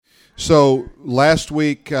So last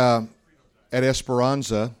week at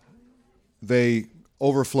Esperanza, they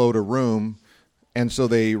overflowed a room, and so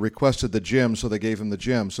they requested the gym, so they gave him the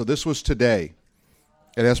gym. So this was today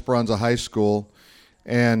at Esperanza High School,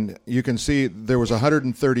 and you can see there was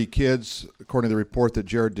 130 kids, according to the report that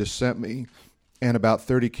Jared just sent me, and about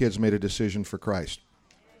 30 kids made a decision for Christ.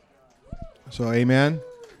 So amen.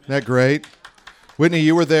 Isn't that great? Whitney,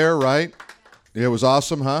 you were there, right? It was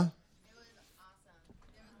awesome, huh?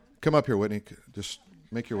 Come up here, Whitney. Just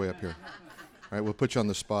make your way up here. All right, we'll put you on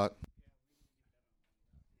the spot.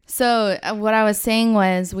 So what I was saying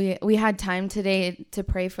was we had time today to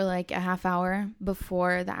pray for like a half hour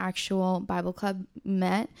before the actual Bible club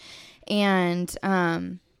met. And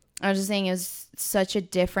I was just saying it was such a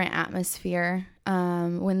different atmosphere.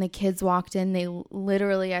 When the kids walked in, they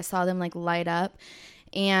literally, I saw them like light up.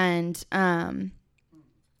 And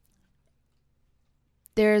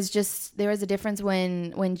there was a difference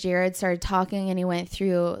when Jared started talking and he went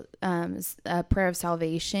through a prayer of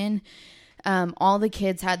salvation. All the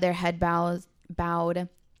kids had their head bowed,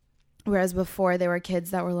 whereas before there were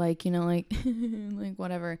kids that were like, like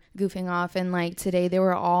whatever, goofing off. And like today they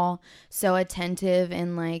were all so attentive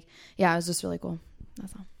and like, yeah, it was just really cool.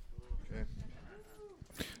 That's all. Okay.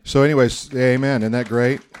 So anyways, amen. Isn't that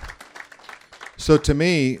great? So to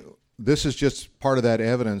me, this is just part of that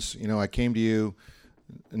evidence. I came to you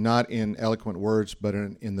not in eloquent words, but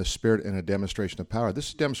in the spirit and a demonstration of power. This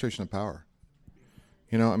is a demonstration of power.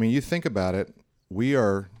 You think about it. We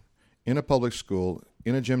are in a public school,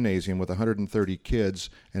 in a gymnasium with 130 kids,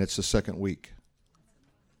 and it's the second week.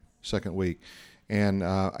 And,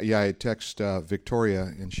 I text Victoria,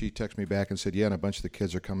 and she texted me back and said, and a bunch of the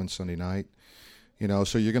kids are coming Sunday night.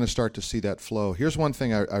 So you're going to start to see that flow. Here's one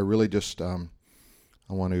thing I really just, I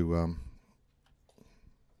want to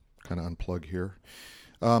kind of unplug here.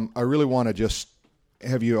 I really want to just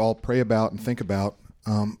have you all pray about and think about.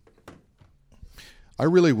 I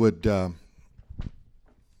really would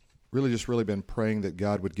really been praying that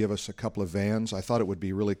God would give us a couple of vans. I thought it would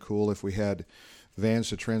be really cool if we had vans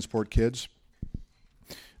to transport kids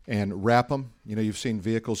and wrap them. You've seen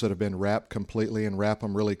vehicles that have been wrapped completely and wrap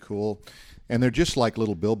them really cool. And they're just like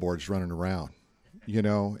little billboards running around,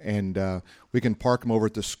 and we can park them over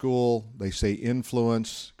at the school. They say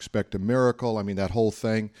influence, expect a miracle. That whole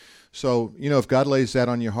thing. So, if God lays that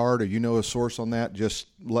on your heart or a source on that, just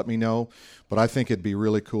let me know. But I think it'd be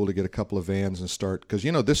really cool to get a couple of vans and start, because,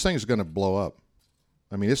 this thing's going to blow up.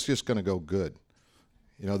 It's just going to go good.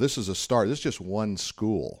 This is a start. This is just one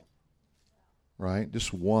school, right?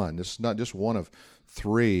 Just one. This is not just one of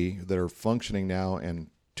 3 that are functioning now and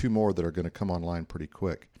 2 more that are going to come online pretty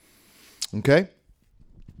quick. Okay?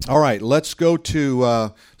 All right, let's go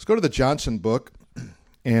to the Johnson book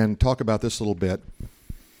and talk about this a little bit.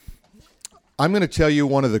 I'm going to tell you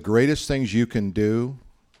one of the greatest things you can do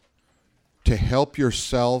to help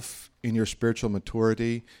yourself in your spiritual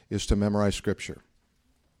maturity is to memorize Scripture.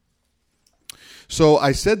 So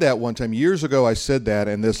I said that one time, years ago I said that,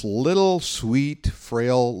 and this little sweet,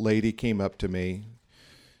 frail lady came up to me,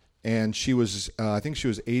 and she was, I think she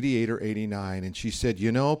was 88 or 89, and she said,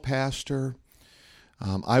 Pastor,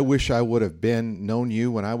 I wish I would have known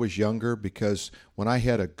you when I was younger, because when I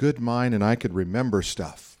had a good mind and I could remember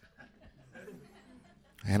stuff.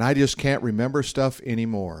 And I just can't remember stuff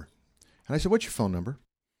anymore. And I said, what's your phone number?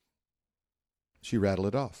 She rattled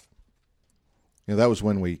it off. That was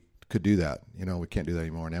when we could do that. We can't do that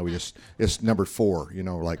anymore. Now it's number 4,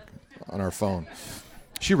 like on our phone.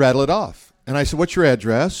 She rattled it off. And I said, what's your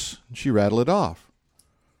address? And she rattled it off.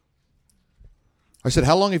 I said,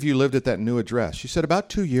 how long have you lived at that new address? She said, about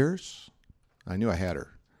 2 years. I knew I had her.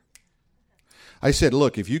 I said,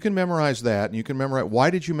 look, if you can memorize that, and you can memorize, why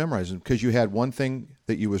did you memorize it? Because you had one thing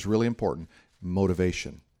that you was really important,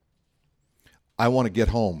 motivation. I want to get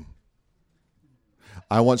home.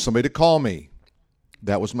 I want somebody to call me.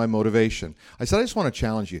 That was my motivation. I said, I just want to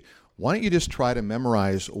challenge you. Why don't you just try to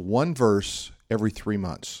memorize one verse every 3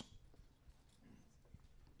 months?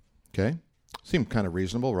 Okay? Seemed kind of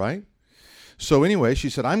reasonable, right? So anyway, she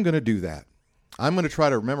said, I'm going to do that. I'm going to try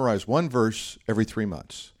to memorize one verse every 3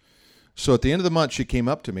 months. So at the end of the month, she came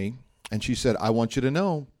up to me, and she said, I want you to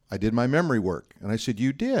know I did my memory work. And I said,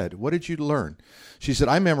 you did? What did you learn? She said,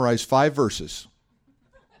 I memorized 5 verses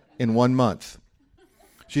in 1 month.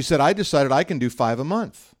 She said, I decided I can do 5 a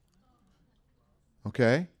month.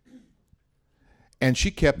 Okay? And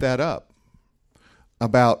she kept that up.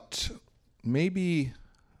 About maybe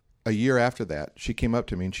a year after that, she came up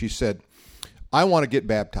to me, and she said, I want to get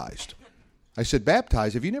baptized. I said,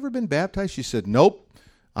 baptized? Have you never been baptized? She said, nope.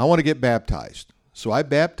 I want to get baptized. So I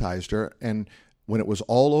baptized her, and when it was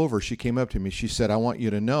all over, she came up to me. She said, I want you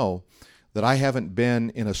to know that I haven't been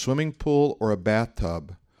in a swimming pool or a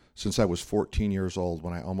bathtub since I was 14 years old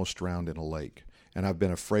when I almost drowned in a lake. And I've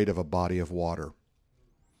been afraid of a body of water.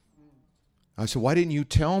 I said, why didn't you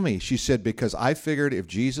tell me? She said, because I figured if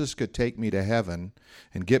Jesus could take me to heaven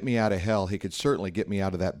and get me out of hell, he could certainly get me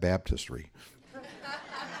out of that baptistry.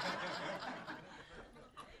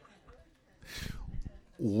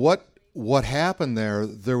 What happened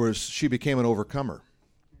there was she became an overcomer.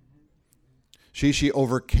 She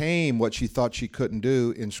overcame what she thought she couldn't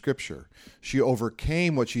do in Scripture. She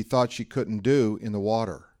overcame what she thought she couldn't do in the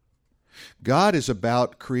water. God is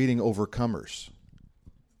about creating overcomers,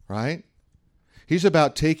 right? He's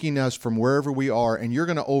about taking us from wherever we are, and you're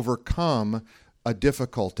going to overcome a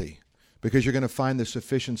difficulty because you're going to find the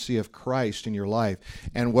sufficiency of Christ in your life.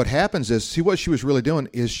 And what happens is, see, what she was really doing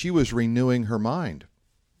is she was renewing her mind.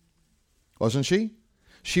 Wasn't she?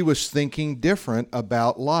 She was thinking different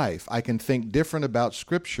about life. I can think different about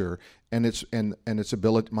Scripture and its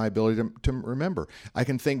ability, my ability to remember. I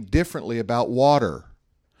can think differently about water.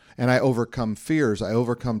 And I overcome fears. I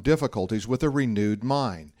overcome difficulties with a renewed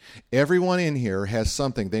mind. Everyone in here has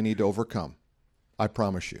something they need to overcome. I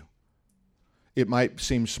promise you. It might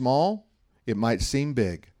seem small. It might seem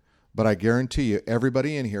big. But I guarantee you,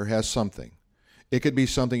 everybody in here has something. It could be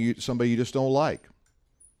somebody you just don't like.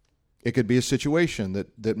 It could be a situation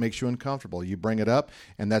that makes you uncomfortable. You bring it up,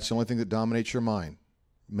 and that's the only thing that dominates your mind.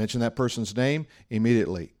 Mention that person's name,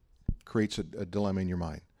 immediately creates a dilemma in your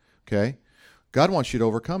mind. Okay? God wants you to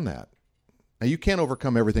overcome that. Now, you can't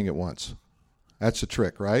overcome everything at once. That's the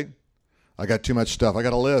trick, right? I got too much stuff. I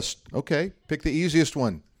got a list. Okay, pick the easiest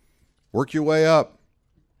one. Work your way up.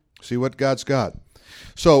 See what God's got.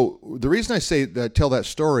 So the reason I say that, tell that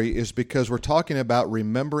story is because we're talking about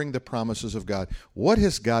remembering the promises of God. What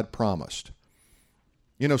has God promised?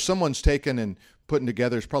 You know, someone's taken and putting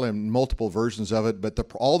together, there's probably multiple versions of it, but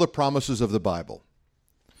all the promises of the Bible.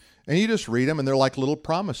 And you just read them, and they're like little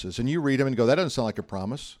promises. And you read them and go, that doesn't sound like a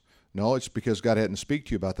promise. No, it's because God hadn't speak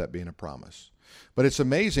to you about that being a promise. But it's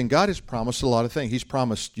amazing. God has promised a lot of things. He's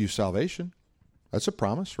promised you salvation. That's a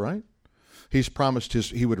promise, right? He's promised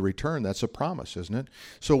he would return. That's a promise, isn't it?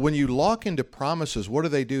 So when you lock into promises,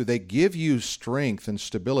 what do? They give you strength and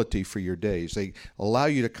stability for your days. They allow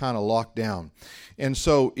you to kind of lock down. And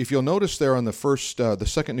so if you'll notice there on the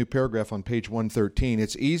second new paragraph on page 113,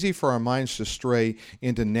 it's easy for our minds to stray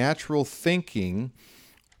into natural thinking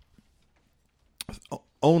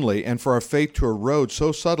only, and for our faith to erode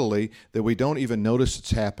so subtly that we don't even notice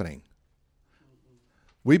it's happening.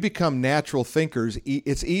 We become natural thinkers.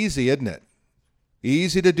 It's easy, isn't it?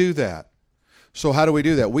 Easy to do that. So how do we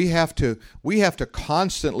do that? We have to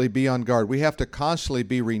constantly be on guard. We have to constantly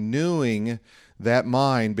be renewing that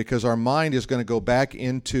mind, because our mind is going to go back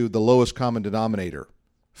into the lowest common denominator.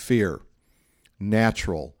 Fear,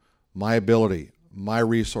 natural, my ability, my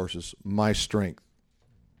resources, my strength.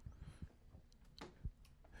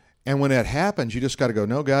 And when that happens, you just got to go,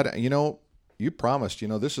 no, God, you promised,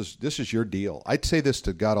 this is your deal. I'd say this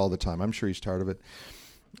to God all the time. I'm sure he's tired of it.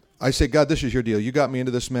 I say, God, this is your deal. You got me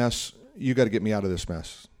into this mess. You got to get me out of this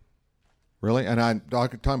mess. Really? And I'm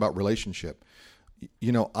talking about relationship.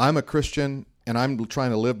 I'm a Christian, and I'm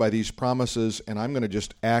trying to live by these promises, and I'm going to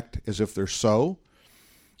just act as if they're so.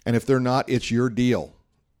 And if they're not, it's your deal.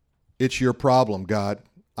 It's your problem, God.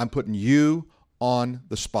 I'm putting you on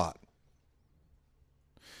the spot.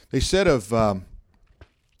 They said of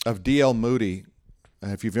D.L. Moody,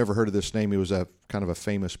 if you've never heard of this name, he was a kind of a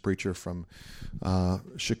famous preacher from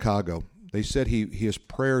Chicago. They said his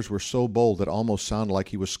prayers were so bold that almost sounded like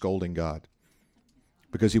he was scolding God,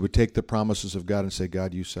 because he would take the promises of God and say,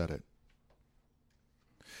 God, you said it.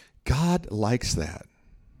 God likes that.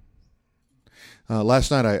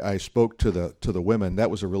 Last night I spoke to the women.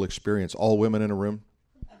 That was a real experience. All women in a room.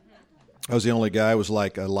 I was the only guy. I was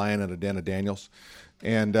like a lion in a den of Daniels.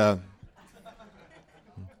 And but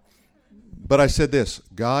I said this: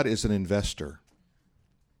 God is an investor.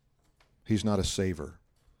 He's not a saver.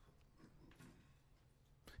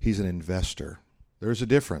 He's an investor. There's a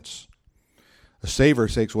difference. A saver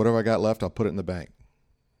says, whatever I got left, I'll put it in the bank.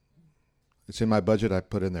 It's in my budget, I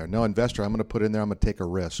put in there. No, investor, I'm going to put in there, I'm going to take a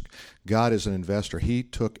risk. God is an investor. He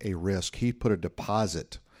took a risk. He put a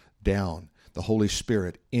deposit down, the Holy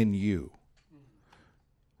Spirit, in you,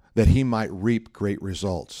 that he might reap great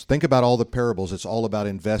results. Think about all the parables. It's all about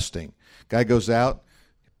investing. Guy goes out,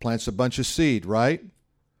 plants a bunch of seed, right?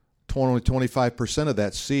 Only 25% of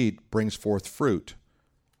that seed brings forth fruit.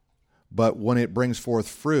 But when it brings forth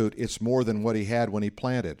fruit, it's more than what he had when he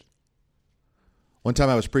planted. One time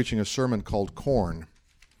I was preaching a sermon called Corn,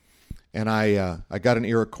 And I got an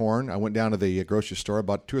ear of corn. I went down to the grocery store,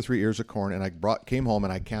 bought 2 or 3 ears of corn, and came home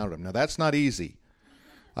and I counted them. Now, that's not easy.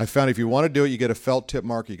 I found if you want to do it, you get a felt tip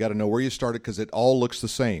marker. You got to know where you started because it all looks the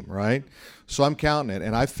same, right? So I'm counting it,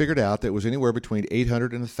 and I figured out that it was anywhere between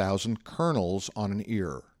 800 and 1,000 kernels on an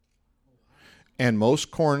ear. And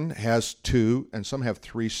most corn has 2, and some have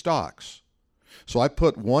 3 stalks. So I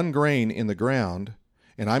put 1 grain in the ground,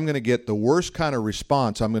 and I'm going to get the worst kind of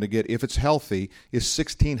response I'm going to get, if it's healthy, is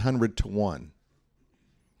 1,600 to 1.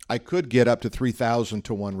 I could get up to 3,000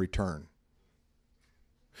 to 1 return.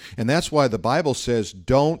 And that's why the Bible says,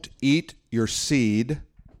 don't eat your seed,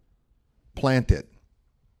 plant it.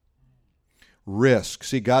 Risk.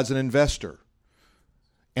 See, God's an investor.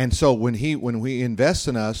 And so when he invests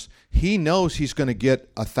in us, he knows he's going to get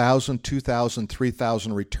 1,000, 2,000,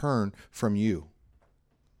 3,000 return from you.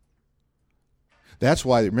 That's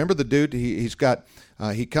why, remember the dude, he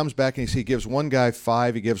comes back and he gives one guy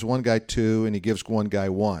 5, he gives one guy 2, and he gives one guy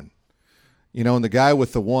 1. You know, and the guy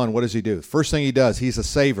with the 1, what does he do? First thing he does, he's a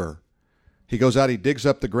saver. He goes out, he digs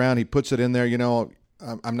up the ground, he puts it in there. You know,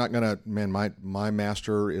 I'm not going to, man, my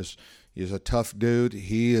master is a tough dude.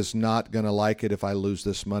 He is not going to like it if I lose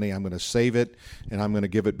this money. I'm going to save it, and I'm going to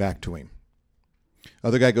give it back to him.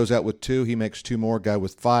 Other guy goes out with 2, he makes 2 more. Guy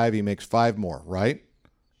with 5, he makes 5 more, right?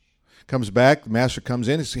 Comes back, the master comes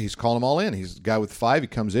in, he's calling them all in. He's the guy with 5, he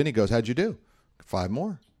comes in, he goes, how'd you do? 5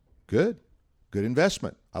 more. Good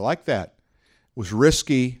investment. I like that. It was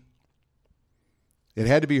risky. It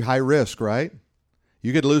had to be high risk, right?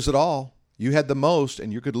 You could lose it all. You had the most,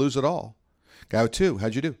 and you could lose it all. Guy with 2,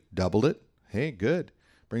 how'd you do? Doubled it. Hey, good.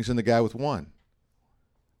 Brings in the guy with 1.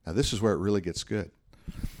 Now, this is where it really gets good.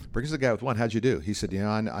 Brings the guy with 1, how'd you do? He said,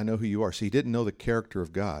 I know who you are. See, he didn't know the character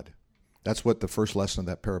of God. That's what the first lesson of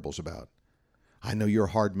that parable is about. I know you're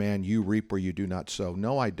a hard man. You reap where you do not sow.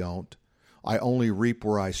 No, I don't. I only reap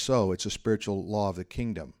where I sow. It's a spiritual law of the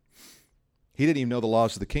kingdom. He didn't even know the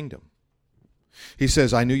laws of the kingdom. He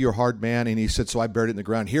says, I knew you're a hard man, and he said, so I buried it in the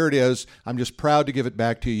ground. Here it is. I'm just proud to give it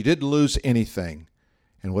back to you. You didn't lose anything.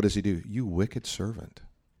 And what does he do? You wicked servant.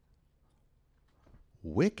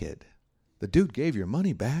 Wicked? The dude gave your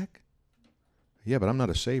money back? Yeah, but I'm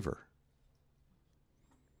not a saver.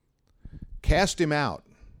 Cast him out.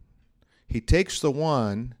 He takes the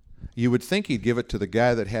 1. You would think he'd give it to the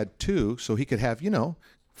guy that had 2 so he could have,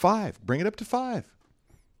 5. Bring it up to 5.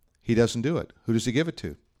 He doesn't do it. Who does he give it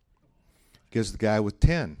to? Gives the guy with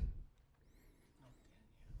 10.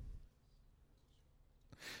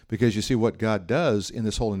 Because you see what God does in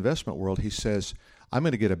this whole investment world, he says, I'm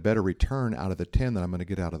going to get a better return out of the 10 than I'm going to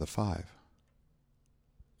get out of the 5.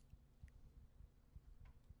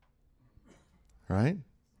 Right?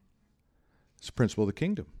 It's the principle of the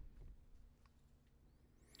kingdom.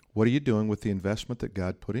 What are you doing with the investment that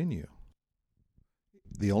God put in you?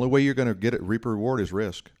 The only way you're going to reap a reward is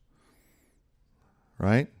risk.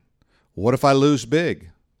 Right? What if I lose big?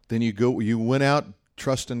 Then you went out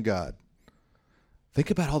trusting God. Think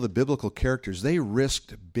about all the biblical characters. They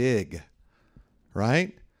risked big,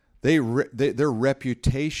 right? Their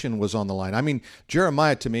reputation was on the line. I mean,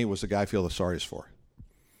 Jeremiah to me was the guy I feel the sorriest for.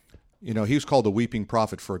 He was called the weeping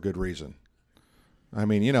prophet for a good reason. I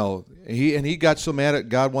mean, he got so mad at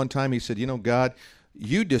God one time. He said, God,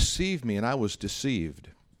 you deceived me and I was deceived.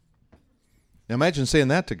 Now imagine saying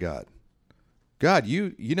that to God. God,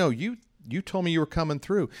 you told me you were coming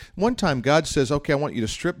through. One time God says, okay, I want you to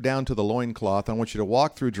strip down to the loincloth. I want you to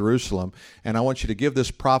walk through Jerusalem, and I want you to give this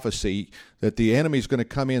prophecy that the enemy's going to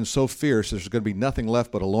come in so fierce there's going to be nothing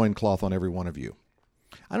left but a loincloth on every one of you.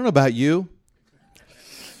 I don't know about you.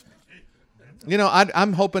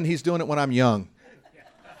 I'm hoping he's doing it when I'm young.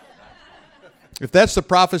 If that's the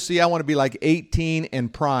prophecy, I want to be like 18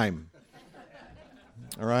 and prime.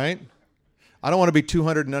 All right? I don't want to be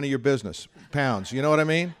 200 and none of your business pounds. You know what I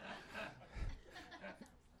mean?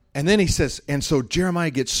 And then he says, and so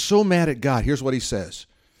Jeremiah gets so mad at God. Here's what he says.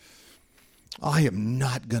 I am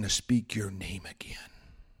not going to speak your name again.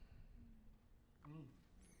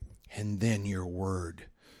 And then your word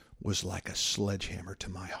was like a sledgehammer to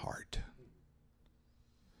my heart.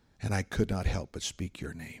 And I could not help but speak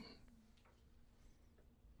your name.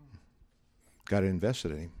 God had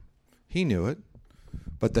invested in him. He knew it.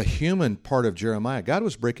 But the human part of Jeremiah, God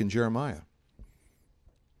was breaking Jeremiah.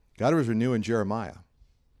 God was renewing Jeremiah.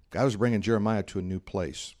 God was bringing Jeremiah to a new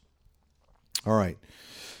place. All right.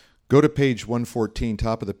 Go to page 114,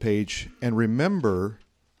 top of the page, and remember,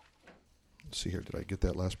 let's see here, did I get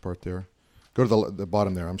that last part there? Go to the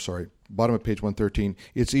bottom there, I'm sorry. Bottom of page 113.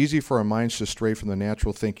 It's easy for our minds to stray from the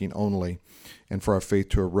natural thinking only and for our faith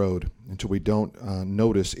to erode until we don't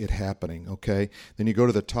notice it happening, okay? Then you go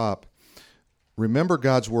to the top. Remember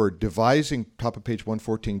God's word, devising, top of page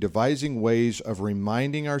 114, devising ways of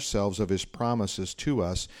reminding ourselves of his promises to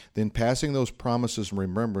us, then passing those promises and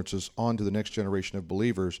remembrances on to the next generation of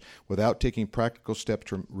believers without taking practical steps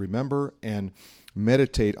to remember and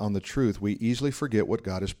meditate on the truth. We easily forget what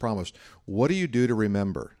God has promised. What do you do to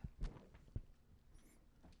remember?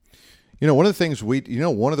 One of the things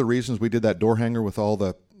one of the reasons we did that door hanger with all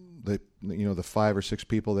the 5 or 6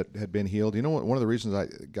 people that had been healed. One of the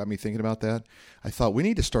reasons got me thinking about that, I thought we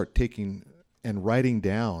need to start taking and writing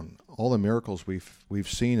down all the miracles we've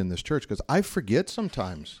seen in this church, because I forget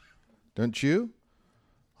sometimes. Don't you?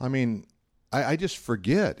 I mean, I just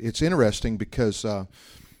forget. It's interesting because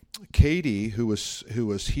Katie, who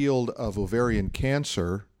was healed of ovarian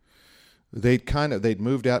cancer, they'd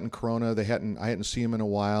moved out in Corona. I hadn't seen them in a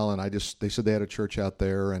while, and they said they had a church out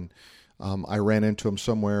there, and I ran into them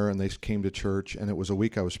somewhere, and they came to church, and it was a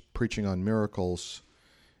week I was preaching on miracles,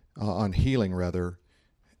 on healing rather,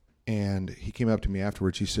 and he came up to me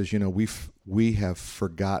afterwards. He says, we have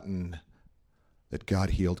forgotten that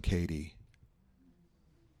God healed Katie.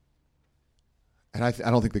 And I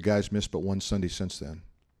don't think the guy's missed but one Sunday since then.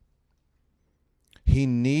 He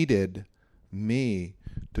needed me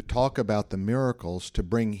to talk about the miracles to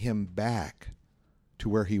bring him back to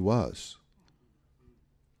where he was.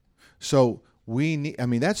 So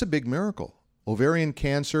that's a big miracle. Ovarian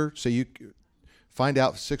cancer, so you find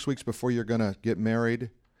out 6 weeks before you're going to get married.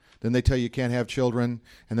 Then they tell you can't have children.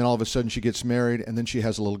 And then all of a sudden she gets married, and then she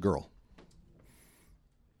has a little girl.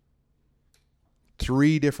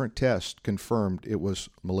 3 different tests confirmed it was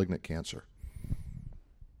malignant cancer.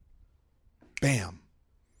 Bam.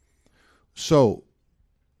 So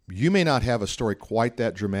you may not have a story quite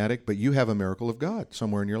that dramatic, but you have a miracle of God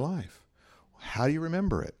somewhere in your life. How do you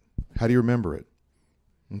remember it?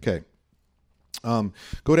 Okay.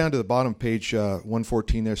 Go down to the bottom of page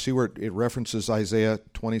 114 there. See where it references Isaiah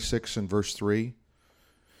 26 and verse 3.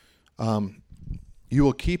 You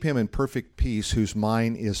will keep him in perfect peace whose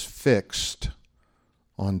mind is fixed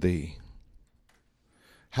on thee.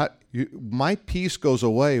 My peace goes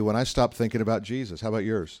away when I stop thinking about Jesus. How about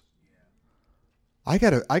yours? I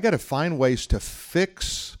gotta find ways to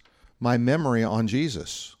fix my memory on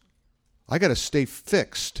Jesus. I got to stay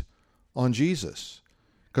fixed on Jesus,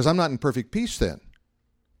 because I'm not in perfect peace then.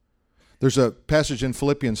 There's a passage in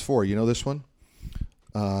Philippians 4. You know this one?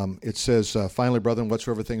 It says, finally, brethren,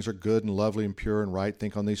 whatsoever things are good and lovely and pure and right,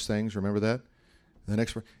 think on these things. Remember that? The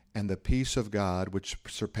next one, and the peace of God, which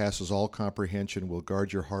surpasses all comprehension, will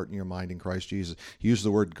guard your heart and your mind in Christ Jesus. He used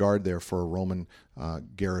the word guard there for a Roman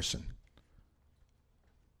garrison.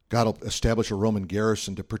 God will establish a Roman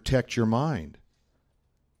garrison to protect your mind.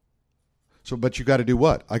 So, but you got to do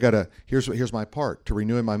what? Here's my part, to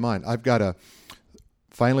renew in my mind. I've got to,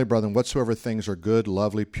 finally, brethren, whatsoever things are good,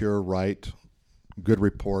 lovely, pure, right, good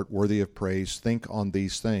report, worthy of praise, think on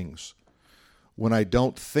these things. When I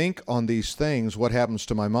don't think on these things, what happens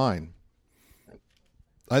to my mind?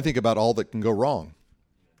 I think about all that can go wrong.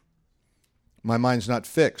 My mind's not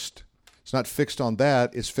fixed. It's not fixed on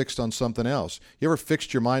that. It's fixed on something else. You ever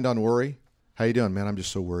fixed your mind on worry? How you doing, man? I'm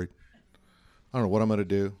just so worried. I don't know what I'm going to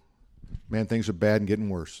do. Man, things are bad and getting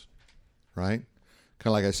worse, right? Kind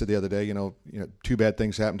of like I said the other day, 2 bad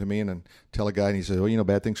things happened to me, and then tell a guy, and he says,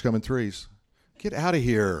 bad things come in threes. Get out of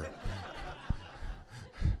here.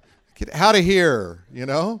 Get out of here,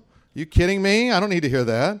 You kidding me? I don't need to hear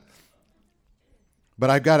that. But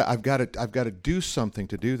I've got to do something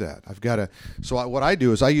to do that. So what I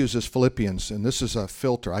do is I use this Philippians, and this is a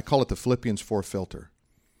filter. I call it the Philippians 4 filter.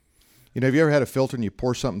 Have you ever had a filter and you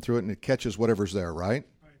pour something through it and it catches whatever's there, right?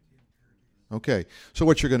 Okay. So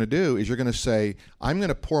what you're going to do is you're going to say, I'm going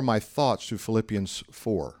to pour my thoughts through Philippians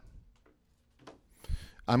 4.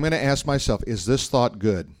 I'm going to ask myself, is this thought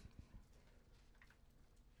good?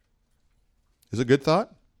 Is it a good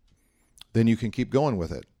thought? Then you can keep going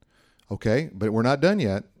with it. Okay, but we're not done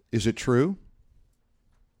yet. Is it true?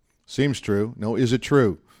 Seems true. No, is it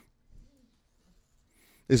true?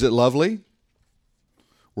 Is it lovely?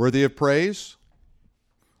 Worthy of praise?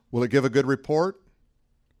 Will it give a good report?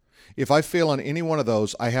 If I fail on any one of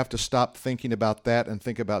those, I have to stop thinking about that and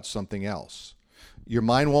think about something else. Your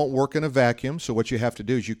mind won't work in a vacuum, so what you have to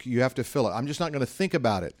do is you have to fill it. I'm just not going to think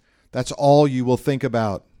about it. That's all you will think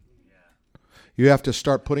about. You have to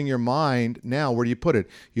start putting your mind, now, where do you put it?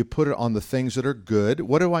 You put it on the things that are good.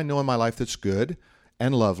 What do I know in my life that's good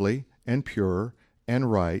and lovely and pure and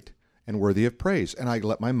right and worthy of praise? And I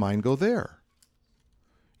let my mind go there.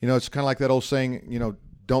 It's kind of like that old saying,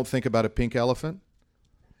 don't think about a pink elephant.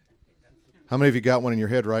 How many of you got one in your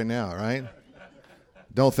head right now, right?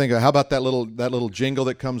 Don't think how about that little jingle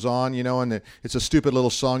that comes on, and it's a stupid little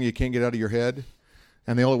song you can't get out of your head,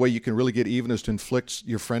 and the only way you can really get even is to inflict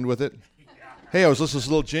your friend with it. Hey, I was listening to this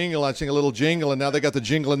little jingle, I'd sing a little jingle, and now they got the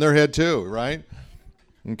jingle in their head too, right?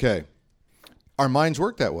 Okay. Our minds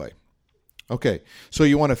work that way. Okay, so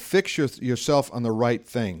you want to fix yourself on the right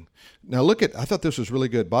thing. Now I thought this was really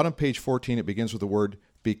good. Bottom page 14, it begins with the word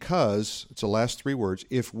because. It's the last 3 words.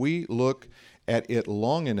 If we look at it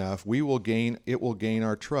long enough, it will gain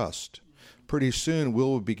our trust. Pretty soon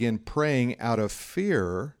we'll begin praying out of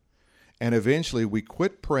fear, and eventually we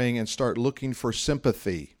quit praying and start looking for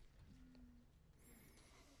sympathy.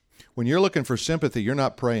 When you're looking for sympathy, you're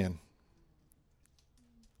not praying.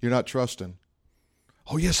 You're not trusting.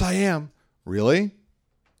 Oh, yes, I am. Really?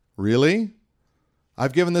 Really?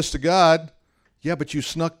 I've given this to God. Yeah, but you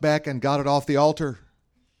snuck back and got it off the altar.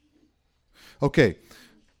 Okay.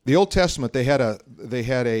 The Old Testament, they had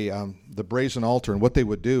the brazen altar, and what they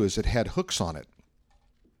would do is it had hooks on it.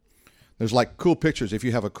 There's like cool pictures. If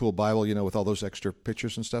you have a cool Bible, with all those extra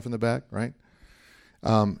pictures and stuff in the back, right?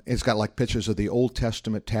 It's got like pictures of the Old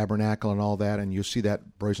Testament tabernacle and all that, and you see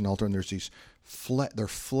that brazen altar, and there's these they're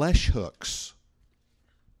flesh hooks.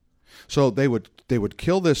 So they would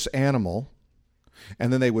kill this animal,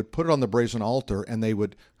 and then they would put it on the brazen altar, and they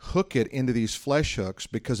would hook it into these flesh hooks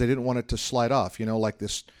because they didn't want it to slide off. Like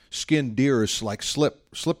this skinned deer is like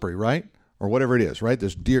slippery, right? Or whatever it is, right?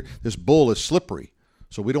 This bull is slippery.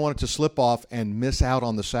 So we don't want it to slip off and miss out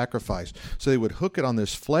on the sacrifice. So they would hook it on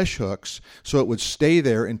this flesh hooks so it would stay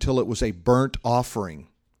there until it was a burnt offering.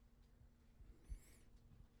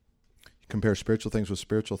 Compare spiritual things with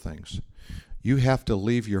spiritual things. You have to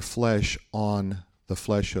leave your flesh on the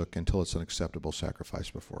flesh hook until it's an acceptable sacrifice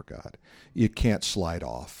before God. You can't slide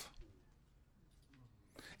off.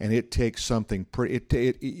 And it takes something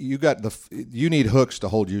you need hooks to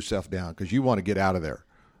hold yourself down because you want to get out of there.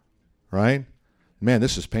 Right? Man,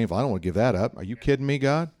 this is painful. I don't want to give that up. Are you kidding me,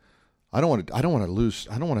 God? I don't want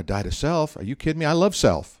to die to self. Are you kidding me? I love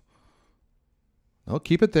self. No,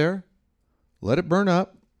 keep it there. Let it burn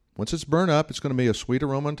up. Once it's burned up, it's going to be a sweet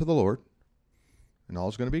aroma unto the Lord. And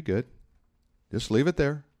all's going to be good. Just leave it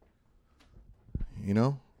there.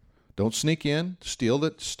 Don't sneak in. Steal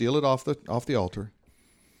it off the altar.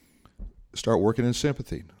 Start working in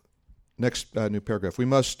sympathy. Next new paragraph. We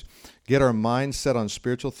must get our minds set on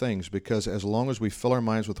spiritual things because as long as we fill our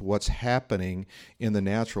minds with what's happening in the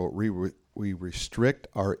natural, we restrict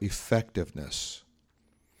our effectiveness.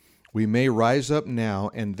 We may rise up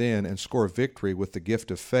now and then and score victory with the gift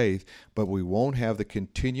of faith, but we won't have the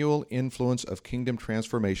continual influence of kingdom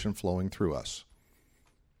transformation flowing through us.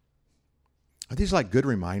 Are these like good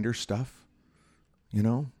reminder stuff?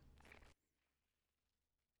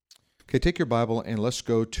 Okay, take your Bible and let's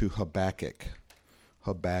go to Habakkuk.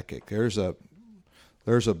 Habakkuk. There's a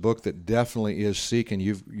book that definitely is seeking.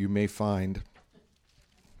 You may find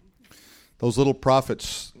those little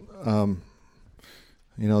prophets.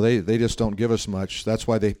 They just don't give us much. That's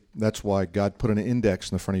why God put an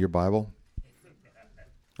index in the front of your Bible.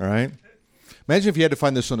 All right? Imagine if you had to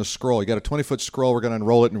find this on a scroll. You got a 20-foot scroll. We're going to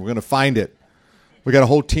unroll it and we're going to find it. We got a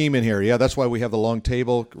whole team in here. Yeah, that's why we have the long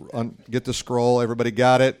table. Get the scroll. Everybody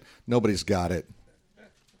got it? Nobody's got it.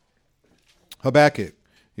 Habakkuk.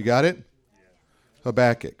 You got it?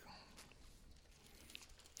 Habakkuk.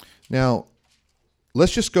 Now,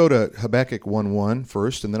 let's just go to Habakkuk 1:1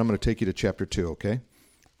 first, and then I'm going to take you to chapter 2, okay?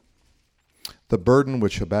 The burden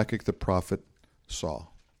which Habakkuk the prophet saw.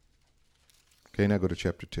 Okay, now go to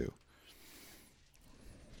chapter 2.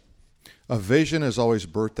 A vision is always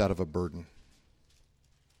birthed out of a burden.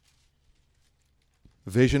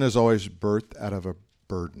 Vision is always birthed out of a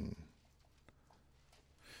burden.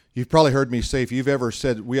 You've probably heard me say, if you've ever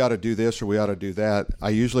said, we ought to do this or we ought to do that, I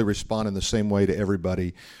usually respond in the same way to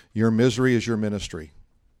everybody. Your misery is your ministry.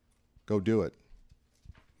 Go do it.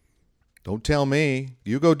 Don't tell me.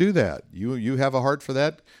 You go do that. You have a heart for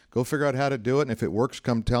that. Go figure out how to do it. And if it works,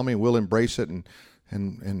 come tell me. We'll embrace it and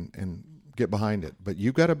get behind it. But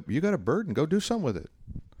you got a burden. Go do something with it.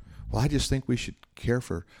 Well, I just think we should care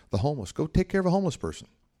for the homeless. Go take care of a homeless person.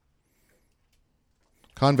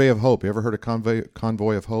 Convoy of Hope. You ever heard of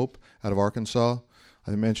Convoy of Hope out of Arkansas?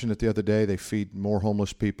 I mentioned it the other day. They feed more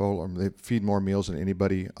homeless people, or they feed more meals than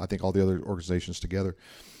anybody, I think all the other organizations together.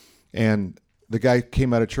 And the guy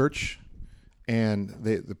came out of church, and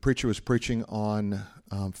the preacher was preaching on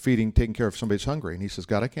taking care of somebody who's hungry. And he says,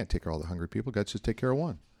 God, I can't take care of all the hungry people. God says, take care of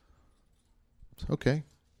one. Okay.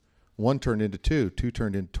 1 turned into 2, 2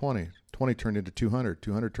 turned into 20, 20 turned into 200,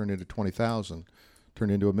 200 turned into 20,000,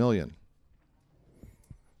 turned into 1 million.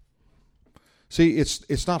 See,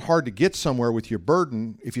 it's not hard to get somewhere with your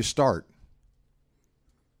burden if you start.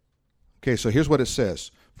 Okay, so here's what it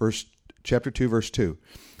says. Chapter 2, verse 2.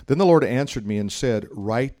 Then the Lord answered me and said,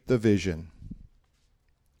 write the vision.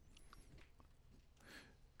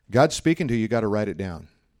 God's speaking to you, you got to write it down.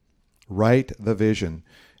 Write the vision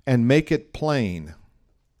and make it plain.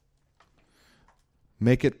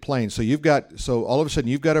 Make it plain. So all of a sudden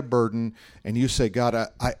you've got a burden and you say, God,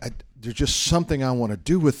 I there's just something I want to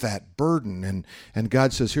do with that burden. And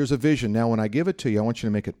God says, here's a vision. Now when I give it to you, I want you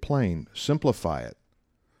to make it plain. Simplify it.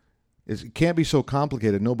 It can't be so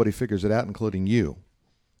complicated nobody figures it out, including you.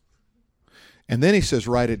 And then he says,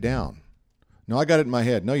 write it down. No, I got it in my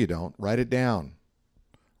head. No, you don't. Write it down.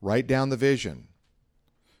 Write down the vision.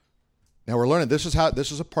 Now we're learning this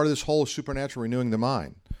is a part of this whole supernatural renewing the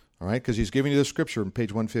mind. All right, because he's giving you the scripture on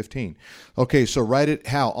page 115. Okay, so write it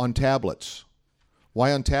how? On tablets.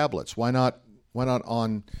 Why on tablets? Why not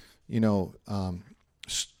on animal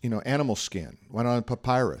skin? Why not on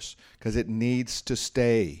papyrus? Because it needs to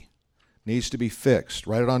stay, needs to be fixed.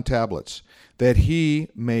 Write it on tablets, that he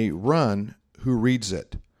may run who reads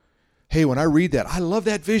it. Hey, when I read that, I love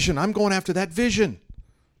that vision. I'm going after that vision.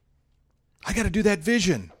 I got to do that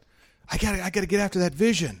vision. I got to get after that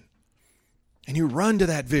vision. And you run to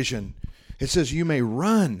that vision. It says you may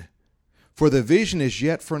run, for the vision is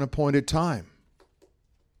yet for an appointed time.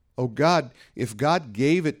 Oh God, if God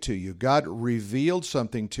gave it to you, God revealed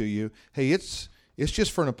something to you, hey, it's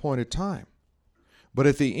just for an appointed time. But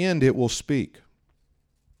at the end, it will speak.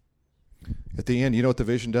 At the end, you know what the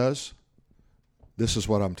vision does? This is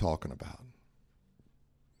what I'm talking about.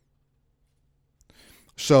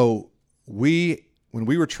 So when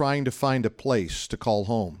we were trying to find a place to call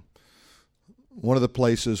home, one of the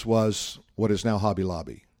places was what is now Hobby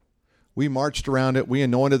Lobby. We marched around it. We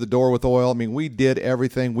anointed the door with oil. I mean, we did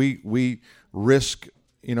everything. We risked,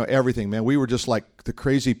 everything, man. We were just like the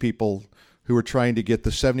crazy people who were trying to get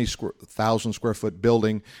the 70,000 square foot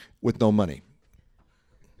building with no money.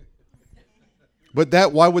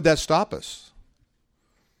 But why would that stop us?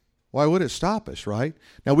 Why would it stop us, right?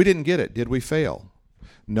 Now, we didn't get it. Did we fail?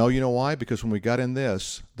 No, you know why? Because when we got in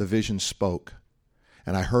this, the vision spoke.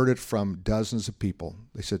 And I heard it from dozens of people.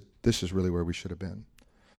 They said, this is really where we should have been.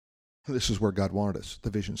 This is where God wanted us. The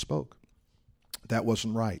vision spoke. That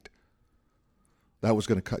wasn't right. That was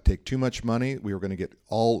going to take too much money. We were going to get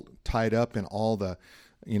all tied up in all the,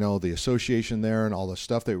 the association there and all the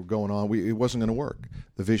stuff that were going on. It wasn't going to work.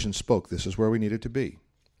 The vision spoke. This is where we needed to be.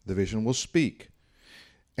 The vision will speak,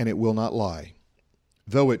 and it will not lie.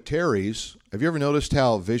 Though it tarries, have you ever noticed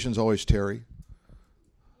how visions always tarry?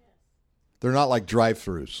 They're not like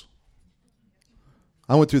drive-thrus.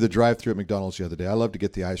 I went through the drive-thru at McDonald's the other day. I love to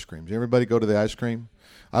get the ice cream. Does everybody go to the ice cream?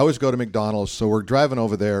 I always go to McDonald's. So we're driving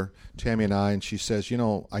over there, Tammy and I, and she says,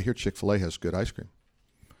 I hear Chick-fil-A has good ice cream.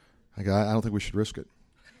 I go, I don't think we should risk it.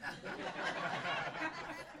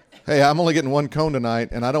 Hey, I'm only getting one cone tonight,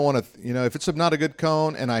 and I don't want to, if it's not a good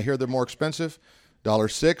cone and I hear they're more expensive,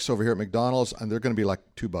 $1.06 over here at McDonald's, and they're going to be like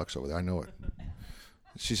 $2 over there. I know it.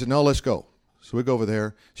 She said, no, let's go. So we go over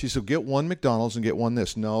there. She said, get one McDonald's and get one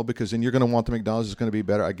this. No, because then you're going to want the McDonald's. It's going to be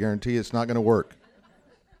better. I guarantee you it's not going to work.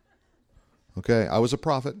 Okay, I was a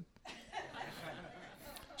prophet.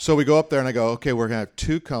 So we go up there and I go, okay, we're going to have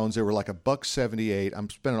 2 cones. They were like $1.78.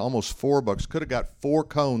 I'm spending almost $4. Could have got 4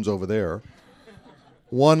 cones over there.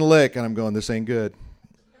 One lick, and I'm going, this ain't good.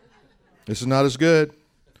 This is not as good.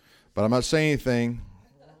 But I'm not saying anything.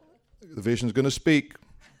 The vision's going to speak.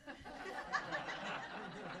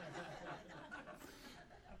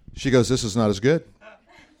 She goes, this is not as good.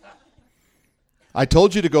 I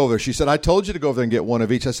told you to go over there. She said, I told you to go over there and get one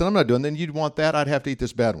of each. I said, I'm not doing that. Then you'd want that. I'd have to eat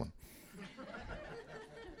this bad one.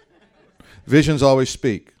 Visions always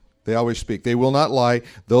speak. They always speak. They will not lie.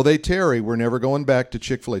 Though they tarry, we're never going back to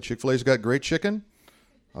Chick-fil-A. Chick-fil-A's got great chicken.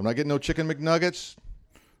 I'm not getting no chicken McNuggets,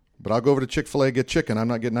 but I'll go over to Chick-fil-A and get chicken. I'm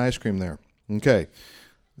not getting ice cream there. Okay.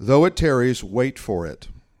 Though it tarries, wait for it.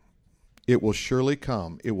 It will surely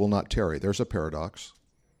come. It will not tarry. There's a paradox.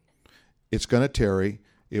 It's going to tarry.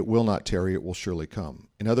 It will not tarry. It will surely come.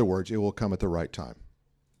 In other words, it will come at the right time.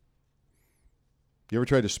 You ever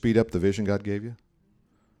tried to speed up the vision God gave you?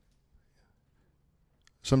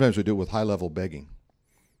 Sometimes we do it with high-level begging.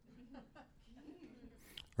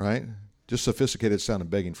 Right? Just sophisticated sound of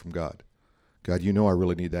begging from God. God, I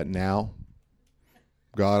really need that now.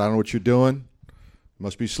 God, I don't know what you're doing.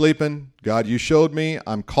 Must be sleeping. God, you showed me.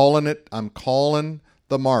 I'm calling it. I'm calling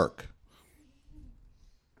the mark.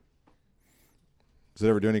 Does it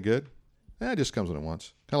ever do any good? It just comes when it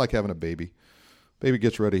wants. Kind of like having a baby. Baby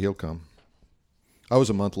gets ready, he'll come. I was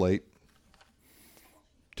a month late.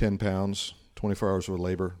 10 pounds, 24 hours of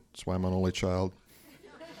labor. That's why I'm an only child.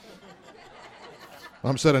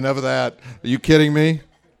 I'm said enough of that. Are you kidding me?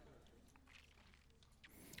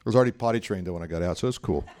 was already potty trained though when I got out, so it's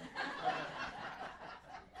cool.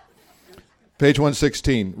 Page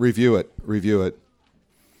 116, review it.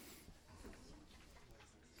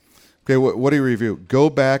 Okay, what do you review? Go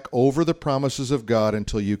back over the promises of God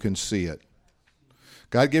until you can see it.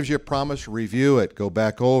 God gives you a promise, review it, go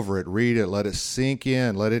back over it, read it, let it sink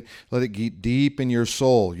in, let it get deep in your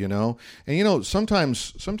soul, you know. And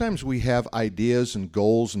sometimes we have ideas and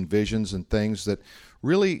goals and visions and things that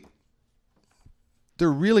really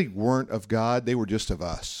weren't of God, they were just of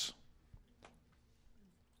us.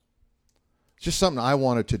 Just something I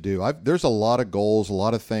wanted to do. There's a lot of goals, a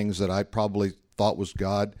lot of things that I probably thought was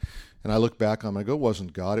God, and I look back on them and I go, it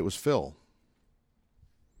wasn't God, it was Phil.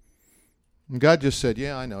 And God just said,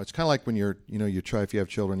 yeah, I know. It's kind of like when you try, if you have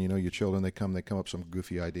children, your children, they come up with some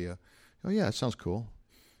goofy idea. Oh, yeah, it sounds cool.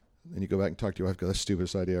 And you go back and talk to your wife, go, that's the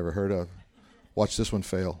stupidest idea I ever heard of. Watch this one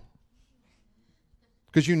fail.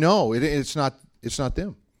 Because it's not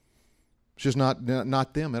them. It's just not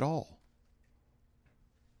them at all.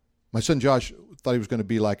 My son Josh thought he was going to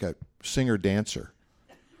be like a singer-dancer.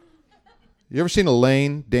 You ever seen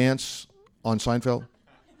Elaine dance on Seinfeld?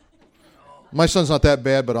 My son's not that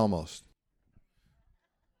bad, but almost.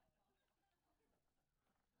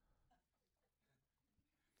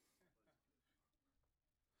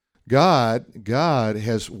 God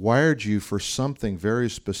has wired you for something very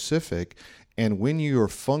specific, and when you are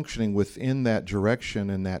functioning within that direction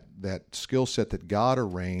and that skill set that God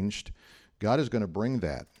arranged, God is going to bring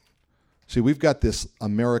that. See, we've got this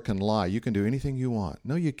American lie. You can do anything you want.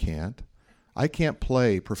 No, you can't. I can't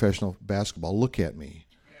play professional basketball. Look at me.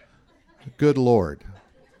 Good Lord.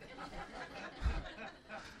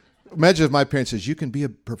 Imagine if my parents says, you can be a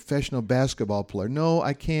professional basketball player. No,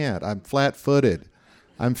 I can't. I'm flat-footed.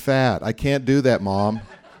 I'm fat. I can't do that, Mom.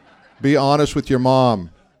 Be honest with your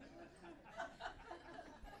mom.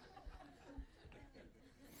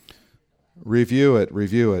 Review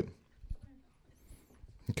it.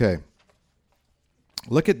 Okay.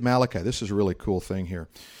 Look at Malachi. This is a really cool thing here.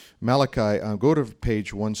 Malachi, go to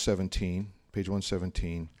page 117. Page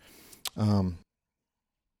 117.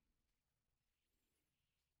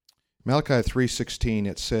 Malachi 3:16,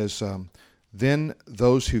 it says, then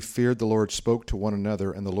those who feared the Lord spoke to one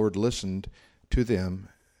another, and the Lord listened to them.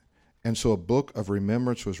 And so a book of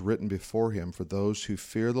remembrance was written before him for those who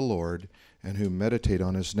fear the Lord and who meditate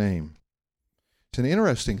on his name. It's an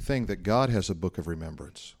interesting thing that God has a book of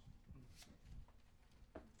remembrance.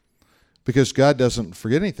 Because God doesn't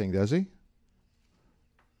forget anything, does he?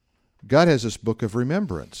 God has this book of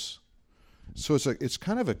remembrance. So it's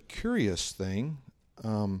kind of a curious thing.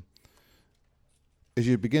 As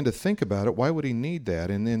you begin to think about it, why would he need that?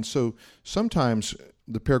 And then so sometimes,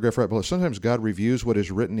 the paragraph right below, sometimes God reviews what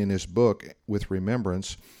is written in his book with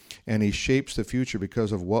remembrance, and he shapes the future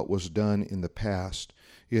because of what was done in the past.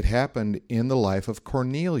 It happened in the life of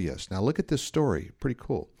Cornelius. Now look at this story. Pretty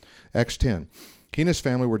cool. Acts 10. He and his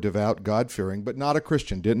family were devout, God-fearing, but not a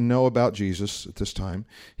Christian, didn't know about Jesus at this time.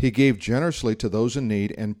 He gave generously to those in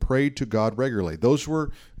need and prayed to God regularly. Those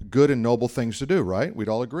were good and noble things to do, right? We'd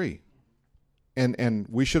all agree. And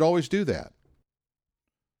we should always do that.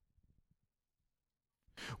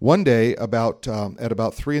 One day, at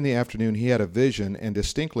about 3 p.m, he had a vision, and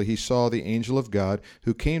distinctly he saw the angel of God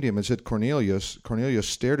who came to him and said, Cornelius. Cornelius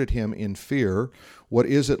stared at him in fear. What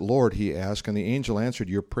is it, Lord? He asked. And the angel answered,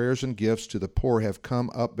 your prayers and gifts to the poor have come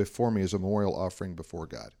up before me as a memorial offering before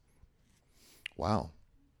God. Wow.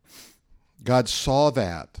 God saw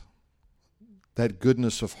that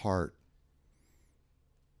goodness of heart.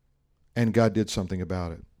 And God did something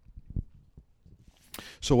about it.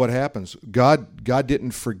 So what happens? God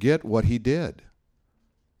didn't forget what he did.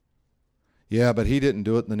 Yeah, but he didn't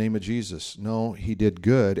do it in the name of Jesus. No, he did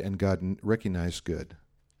good, and God recognized good.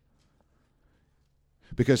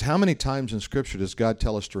 Because how many times in Scripture does God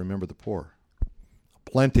tell us to remember the poor?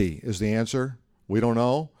 Plenty is the answer. We don't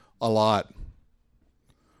know. A lot.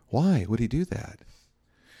 Why would he do that?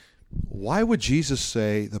 Why would Jesus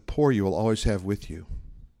say, the poor you will always have with you?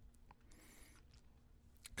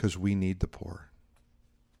 Because we need the poor.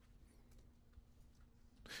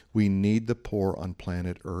 We need the poor on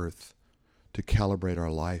planet Earth to calibrate our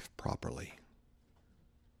life properly.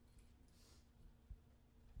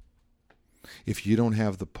 If you don't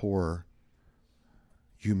have the poor,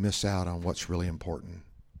 you miss out on what's really important.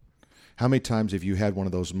 How many times have you had one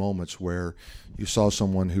of those moments where you saw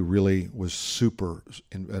someone who really was super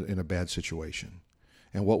in a bad situation?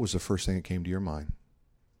 And what was the first thing that came to your mind?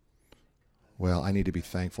 Well, I need to be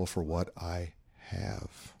thankful for what I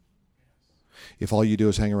have. If all you do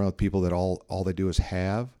is hang around with people that all they do is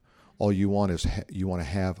have, all you want is you want to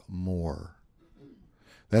have more.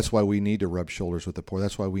 That's why we need to rub shoulders with the poor.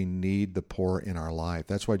 That's why we need the poor in our life.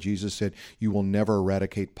 That's why Jesus said, you will never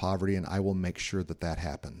eradicate poverty, and I will make sure that that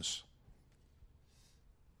happens.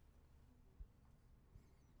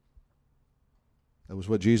 That was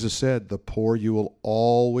what Jesus said. The poor you will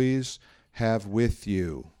always have with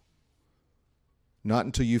you. Not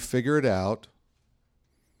until you figure it out.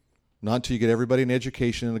 Not until you get everybody an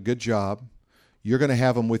education and a good job. You're going to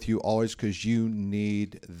have them with you always because you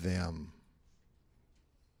need them.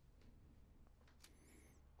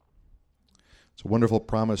 It's a wonderful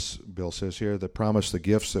promise, Bill says here. The promise, the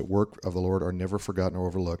gifts that work of the Lord are never forgotten or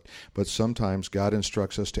overlooked. But sometimes God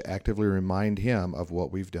instructs us to actively remind Him of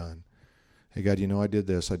what we've done. Hey, God, you know I did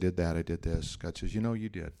this, I did that, I did this. God says, you know you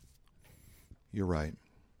did. You're right.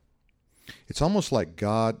 It's almost like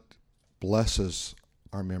God blesses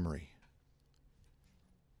our memory.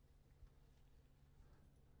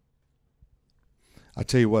 I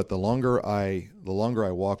tell you what, the longer I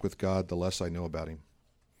walk with God, the less I know about Him.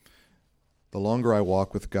 The longer I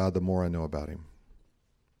walk with God, the more I know about Him.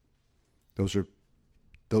 Those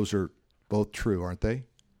are both true, aren't they?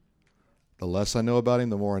 The less I know about Him,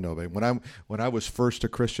 the more I know about Him. When I was first a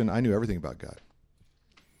Christian, I knew everything about God.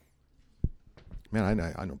 Man,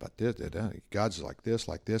 I know about this. God's like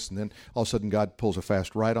this, and then all of a sudden God pulls a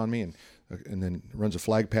fast right on me, and then runs a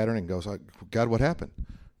flag pattern and goes, God, what happened?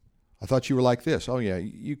 I thought you were like this. Oh yeah,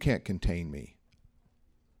 you can't contain me.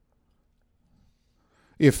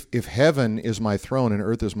 If heaven is my throne and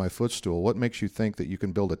earth is my footstool, what makes you think that you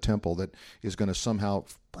can build a temple that is going to somehow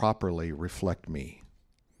properly reflect me?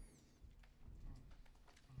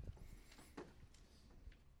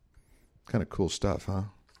 Kind of cool stuff, huh?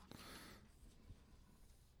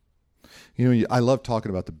 You know, I love talking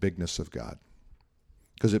about the bigness of God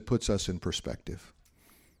because it puts us in perspective.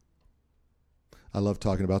 I love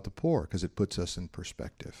talking about the poor because it puts us in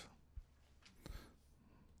perspective.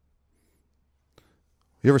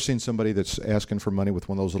 You ever seen somebody that's asking for money with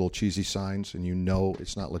one of those little cheesy signs and you know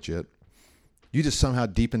it's not legit? You just somehow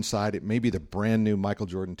deep inside, it may be the brand new Michael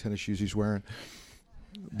Jordan tennis shoes he's wearing,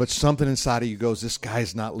 but something inside of you goes, this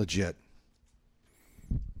guy's not legit.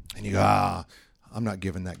 And you go, I'm not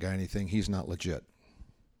giving that guy anything. He's not legit.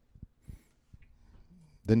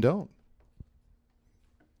 Then don't.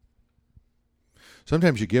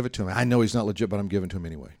 Sometimes you give it to him. I know he's not legit, but I'm giving to him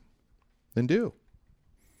anyway. Then do.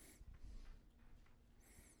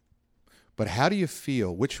 But how do you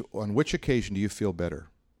feel? On which occasion do you feel better?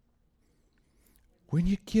 When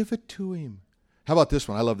you give it to him. How about this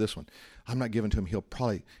one? I love this one. I'm not giving to him. He'll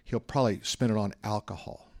probably spend it on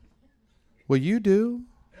alcohol. Well, you do.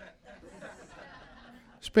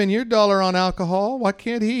 Spend your dollar on alcohol. Why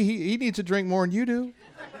can't he? He needs to drink more than you do.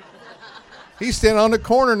 He's standing on the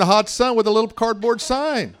corner in the hot sun with a little cardboard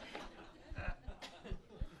sign.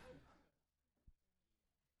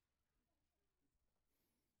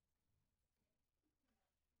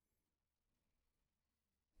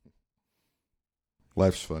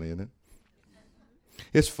 Life's funny, isn't it?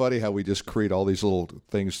 It's funny how we just create all these little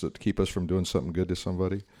things that keep us from doing something good to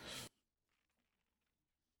somebody.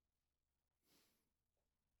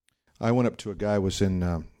 I went up to a guy. I was in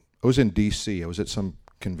D.C. I was at some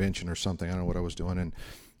convention or something. I don't know what I was doing, and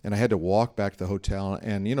I had to walk back to the hotel.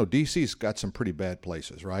 And you know, D.C.'s got some pretty bad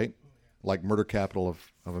places, right? Like murder capital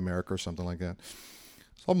of America or something like that.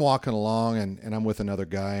 So I'm walking along, and I'm with another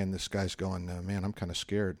guy, and this guy's going, man, I'm kind of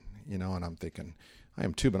scared, you know. And I'm thinking, I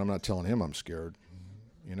am too, but I'm not telling him I'm scared.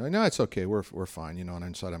 You know, no, it's okay. We're fine, you know. And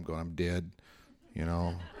inside I'm going, I'm dead, you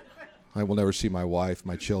know. I will never see my wife,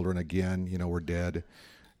 my children again. You know, we're dead.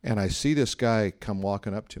 And I see this guy come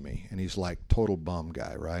walking up to me, and he's like total bum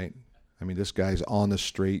guy, right? I mean, this guy's on the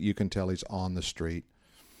street. You can tell he's on the street.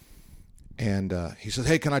 And he says,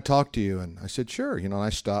 hey, can I talk to you? And I said, sure. You know, and I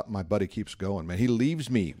stop. My buddy keeps going, man. He leaves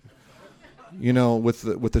me, you know, with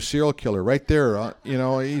the serial killer right there. You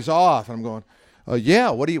know, he's off. And I'm going, yeah,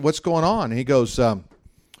 what's going on? And he goes,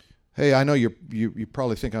 hey, I know you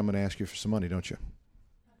probably think I'm going to ask you for some money, don't you?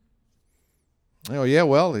 Oh, yeah,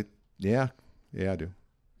 well, yeah, I do.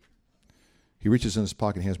 He reaches in his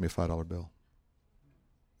pocket and hands me a $5 bill.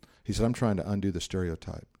 He said, I'm trying to undo the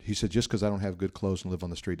stereotype. He said, just because I don't have good clothes and live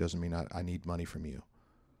on the street doesn't mean I need money from you.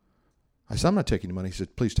 I said, I'm not taking your money. He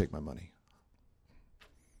said, please take my money.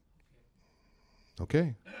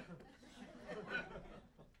 Okay.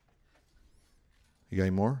 You got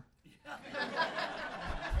any more?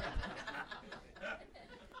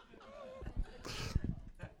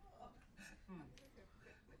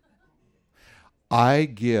 I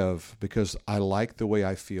give because I like the way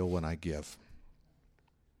I feel when I give.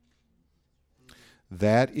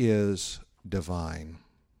 That is divine.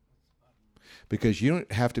 Because you don't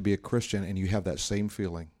have to be a Christian and you have that same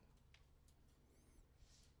feeling.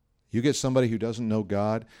 You get somebody who doesn't know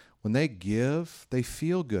God, when they give, they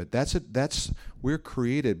feel good. We're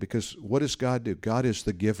created because what does God do? God is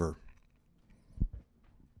the giver,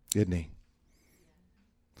 isn't He?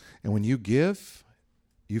 And when you give,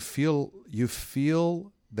 you feel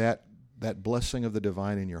that blessing of the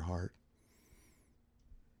divine in your heart.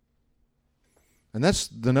 And that's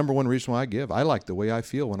the number one reason why I give. I like the way I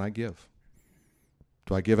feel when I give.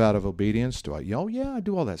 Do I give out of obedience? I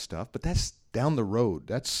do all that stuff, but that's down the road.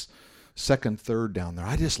 That's second, third down there.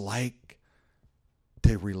 I just like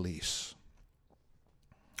to release.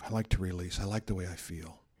 I like the way I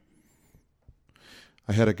feel.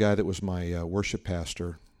 I had a guy that was my worship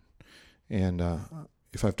pastor, and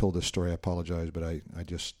if I've told this story, I apologize, but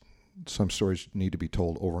some stories need to be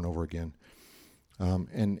told over and over again.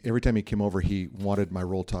 And every time he came over, he wanted my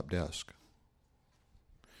roll-top desk.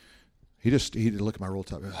 He'd look at my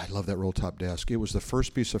roll-top. I love that roll-top desk. It was the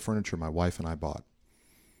first piece of furniture my wife and I bought.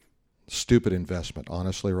 Stupid investment,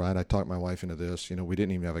 honestly, right? I talked my wife into this. We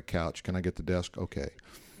didn't even have a couch. Can I get the desk? Okay.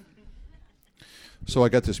 So I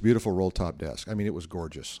got this beautiful roll-top desk. I mean, it was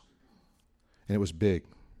gorgeous. And it was big.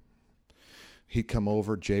 He'd come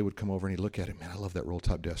over, Jay would come over, and he'd look at it. Man, I love that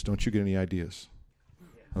roll-top desk. Don't you get any ideas?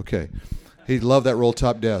 Okay. He'd love that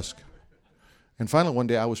roll-top desk. And finally, one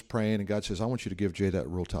day I was praying, and God says, I want you to give Jay that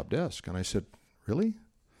roll-top desk. And I said, really?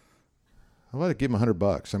 How about I give him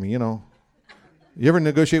 $100? I mean, you ever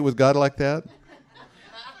negotiate with God like that?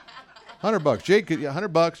 $100. Jay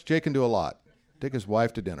 $100. Jay can do a lot. Take his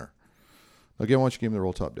wife to dinner. Again, why don't you give him the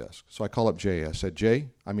roll-top desk? So I call up Jay. I said, Jay,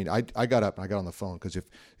 I got up and I got on the phone because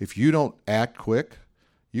if you don't act quick,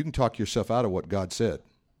 you can talk yourself out of what God said.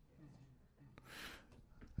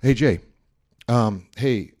 Hey, Jay.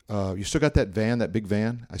 You still got that van, that big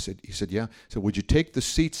van? He said, yeah. I said, would you take the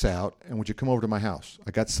seats out and would you come over to my house?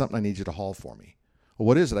 I got something I need you to haul for me. Well,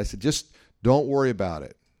 what is it? I said, just don't worry about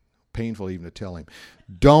it. Painful even to tell him.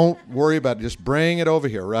 Don't worry about it. Just bring it over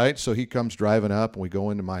here, right? So he comes driving up and we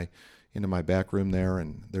go into my back room there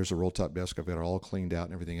and there's a roll-top desk. I've got it all cleaned out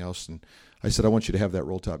and everything else. And I said, I want you to have that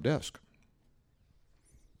roll-top desk.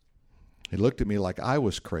 He looked at me like I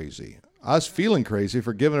was crazy. I was feeling crazy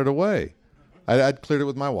for giving it away. I'd cleared it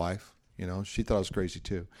with my wife. She thought I was crazy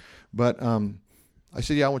too. But I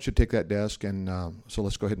said, yeah, I want you to take that desk, and so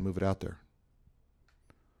let's go ahead and move it out there.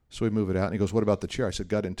 So we move it out, and he goes, what about the chair? I said,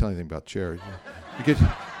 God didn't tell anything about the chair. You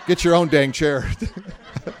get your own dang chair.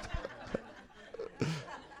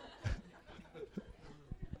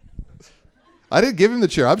 I didn't give him the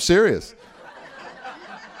chair. I'm serious.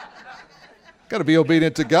 Got to be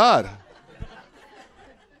obedient to God.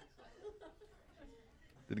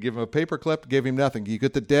 Didn't give him a paper clip, gave him nothing. You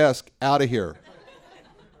get the desk out of here.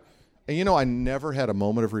 And I never had a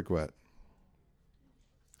moment of regret.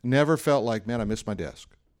 Never felt like, man, I missed my desk.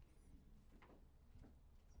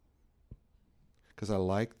 Because I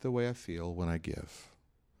like the way I feel when I give.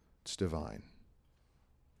 It's divine.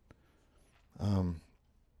 Go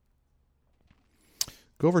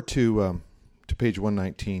over to page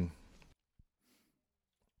 119.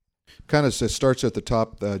 Kind of starts at the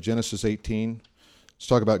top, Genesis 18. Let's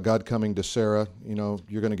talk about God coming to Sarah.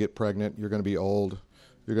 You're going to get pregnant. You're going to be old.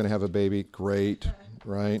 You're going to have a baby. Great,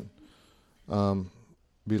 right?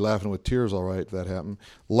 Be laughing with tears, all right, if that happened.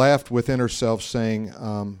 Laughed within herself, saying,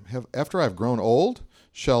 after I've grown old,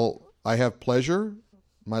 shall I have pleasure,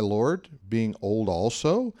 my Lord, being old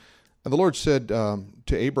also? And the Lord said to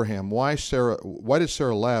Abraham, why did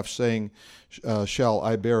Sarah laugh, saying, shall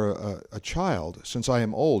I bear a child, since I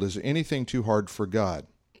am old? Is anything too hard for God?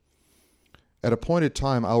 At appointed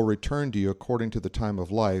time I will return to you according to the time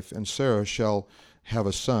of life, and Sarah shall have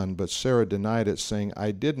a son. But Sarah denied it, saying,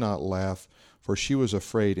 I did not laugh, for she was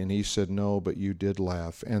afraid. And he said, no, but you did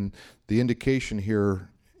laugh. And the indication here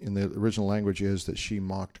in the original language is that she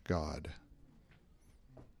mocked God.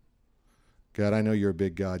 God, I know you're a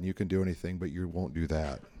big God and you can do anything, but you won't do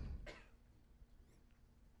that.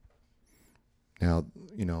 Now,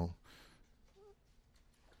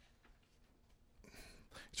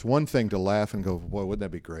 it's one thing to laugh and go, boy, wouldn't that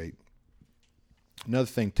be great? Another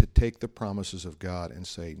thing to take the promises of God and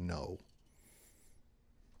say no.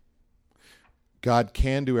 God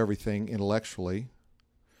can do everything intellectually.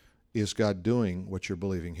 Is God doing what you're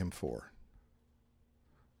believing him for?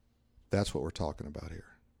 That's what we're talking about here.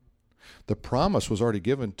 The promise was already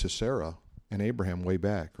given to Sarah and Abraham way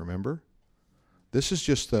back, remember? This is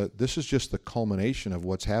just the culmination of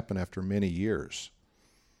what's happened after many years.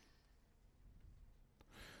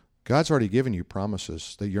 God's already given you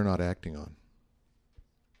promises that you're not acting on.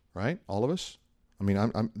 Right? All of us? I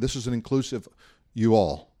mean, this is an inclusive you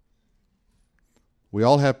all. We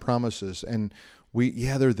all have promises, and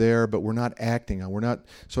they're there, but we're not acting on. We're not.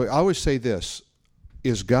 So I always say this: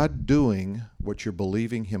 is God doing what you're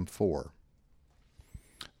believing Him for?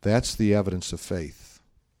 That's the evidence of faith.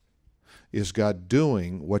 Is God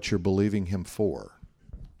doing what you're believing Him for?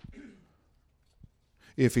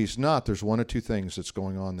 If He's not, there's one or two things that's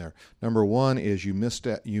going on there. Number one is you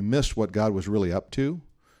missed what God was really up to,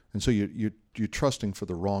 and so you're trusting for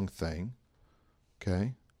the wrong thing.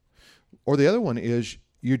 Okay? Or the other one is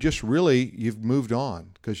you've moved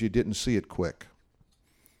on because you didn't see it quick.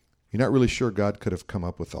 You're not really sure God could have come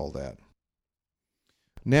up with all that.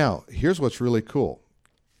 Now, here's what's really cool.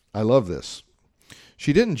 I love this.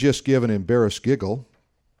 She didn't just give an embarrassed giggle.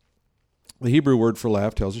 The Hebrew word for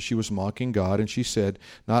laugh tells us she was mocking God, and she said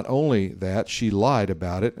not only that, she lied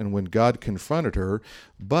about it, and when God confronted her,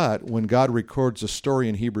 but when God records a story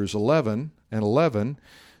in Hebrews 11:11,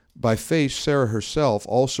 by faith Sarah herself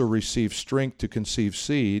also received strength to conceive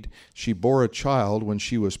seed. She bore a child when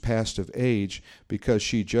she was past of age, because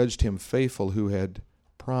she judged him faithful who had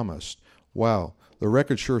promised. Wow, the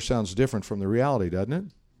record sure sounds different from the reality, doesn't it?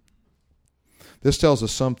 This tells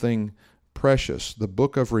us something precious. The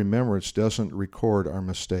book of remembrance doesn't record our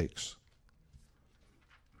mistakes.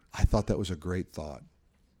 I thought that was a great thought.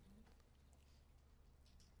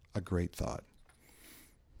 A great thought.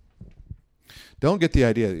 Don't get the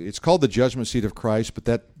idea. It's called the judgment seat of Christ, but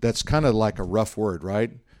that's kind of like a rough word,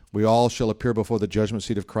 right? We all shall appear before the judgment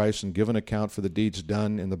seat of Christ and give an account for the deeds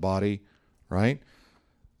done in the body, right?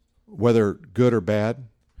 Whether good or bad.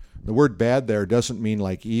 The word bad there doesn't mean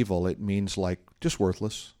like evil. It means like just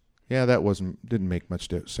worthless. Yeah, that didn't make much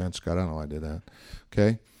sense, God. I don't know why I did that.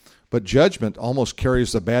 Okay? But judgment almost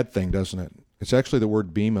carries the bad thing, doesn't it? It's actually the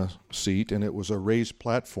word bema seat, and it was a raised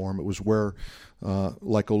platform. It was where,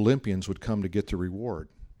 like Olympians would come to get the reward.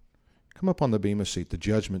 Come up on the bema seat, the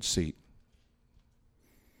judgment seat.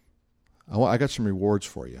 I got some rewards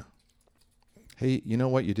for you. Hey, you know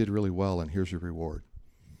what? You did really well, and here's your reward.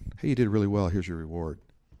 Hey, you did really well. Here's your reward.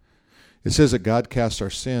 It says that God casts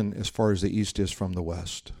our sin as far as the east is from the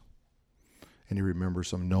west, and He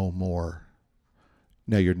remembers them no more.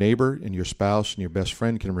 Now, your neighbor and your spouse and your best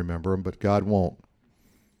friend can remember them, but God won't.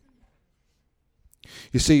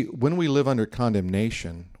 You see, when we live under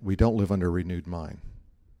condemnation, we don't live under a renewed mind.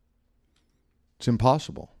 It's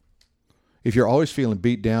impossible. If you're always feeling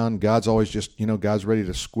beat down, God's always just, God's ready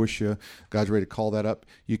to squish you, God's ready to call that up,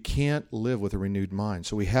 you can't live with a renewed mind.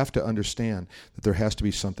 So we have to understand that there has to be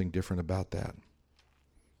something different about that.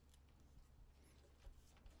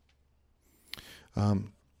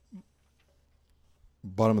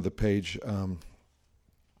 Bottom of the page.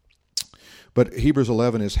 But Hebrews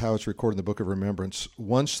 11 is how it's recorded in the book of remembrance.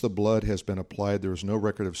 Once the blood has been applied, there is no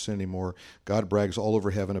record of sin anymore. God brags all over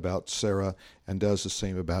heaven about Sarah and does the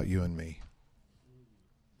same about you and me.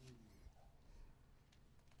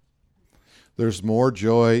 There's more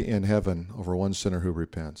joy in heaven over one sinner who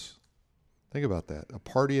repents. Think about that. A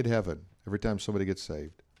party at heaven every time somebody gets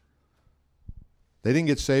saved. They didn't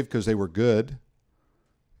get saved because they were good.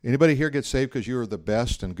 Anybody here get saved because you were the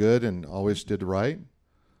best and good and always did right?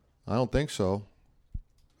 I don't think so.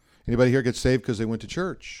 Anybody here get saved because they went to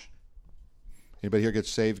church? Anybody here get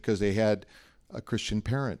saved because they had a Christian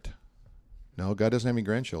parent? No, God doesn't have any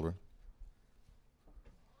grandchildren.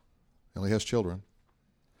 He only has children.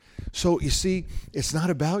 So you see, it's not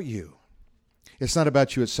about you. It's not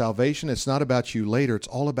about you at salvation. It's not about you later. It's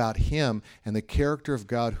all about Him and the character of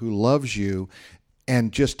God who loves you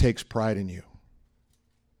and just takes pride in you.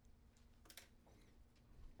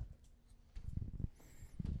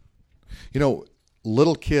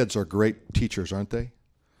 Little kids are great teachers, aren't they?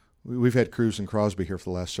 We've had Cruz and Crosby here for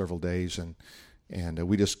the last several days, and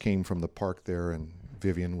we just came from the park there, and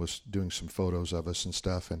Vivian was doing some photos of us and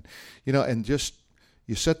stuff, and just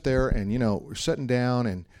you sit there, and we're sitting down,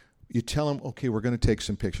 and you tell them, okay, we're going to take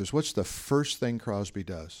some pictures. What's the first thing Crosby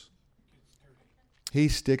does? He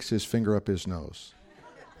sticks his finger up his nose.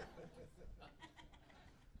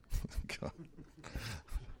 God.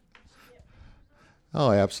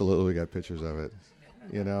 Oh, absolutely, we got pictures of it.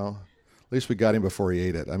 At least we got him before he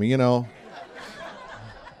ate it.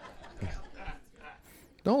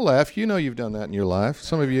 Don't laugh. You've done that in your life.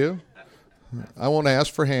 Some of you. I won't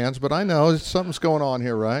ask for hands, but I know something's going on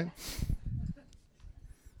here, right?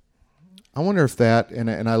 I wonder if that,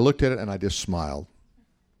 and I looked at it and I just smiled.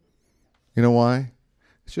 You know why?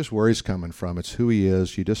 It's just where he's coming from. It's who he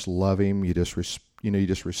is. You just love him. You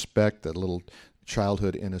just respect that little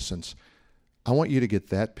childhood innocence. I want you to get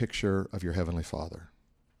that picture of your Heavenly Father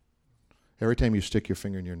every time you stick your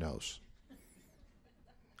finger in your nose.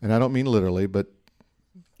 And I don't mean literally, but,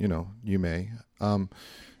 you may.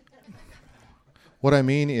 What I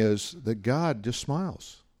mean is that God just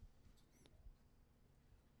smiles.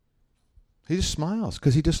 He just smiles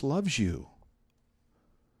because he just loves you.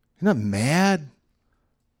 You're not mad.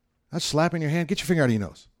 Not slapping your hand. Get your finger out of your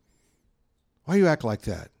nose. Why do you act like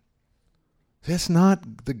that? That's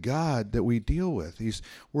not the God that we deal with.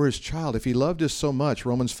 We're his child. If he loved us so much,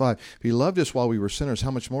 Romans 5, if he loved us while we were sinners,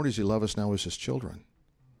 how much more does he love us now as his children?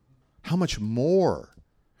 How much more?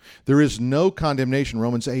 There is no condemnation,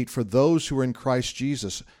 Romans 8, for those who are in Christ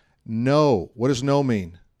Jesus. No. What does no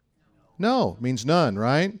mean? No. Means none,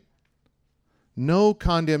 right? No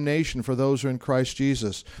condemnation for those who are in Christ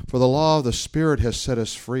Jesus. For the law of the Spirit has set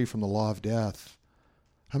us free from the law of death.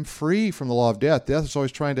 I'm free from the law of death. Death is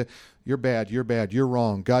always trying to, you're bad, you're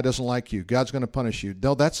wrong. God doesn't like you. God's going to punish you.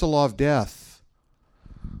 No, that's the law of death.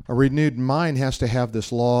 A renewed mind has to have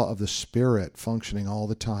this law of the Spirit functioning all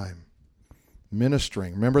the time.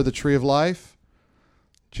 Ministering. Remember the tree of life?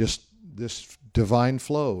 Just this divine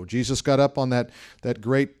flow. Jesus got up on that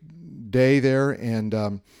great day there,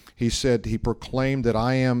 and he said, he proclaimed that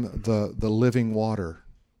I am the living water.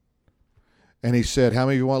 And he said, how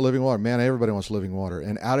many of you want living water? Man, everybody wants living water.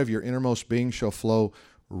 And out of your innermost being shall flow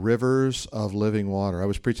rivers of living water. I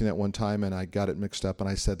was preaching that one time, and I got it mixed up, and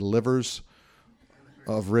I said livers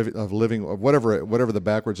of living, whatever the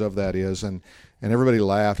backwards of that is, and everybody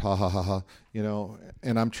laughed, ha ha ha ha,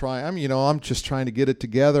 And I'm just trying to get it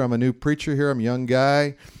together. I'm a new preacher here. I'm a young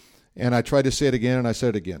guy, and I tried to say it again, and I said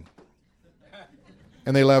it again,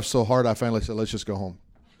 and they laughed so hard. I finally said, "Let's just go home,"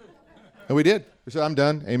 and we did. We said, "I'm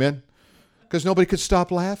done." Amen. Because nobody could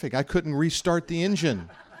stop laughing. I couldn't restart the engine.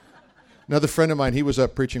 Another friend of mine, he was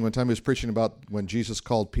up preaching one time. He was preaching about when Jesus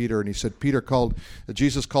called Peter, and he said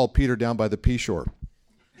Jesus called Peter down by the seashore.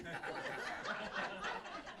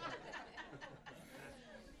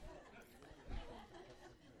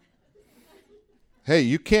 Hey,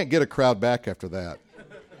 you can't get a crowd back after that.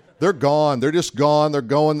 They're gone. They're just gone. They're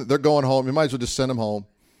going home. You might as well just send them home.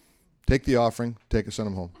 Take the offering. Send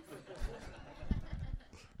them home.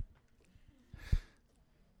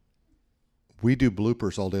 We do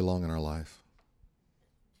bloopers all day long in our life.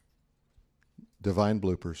 Divine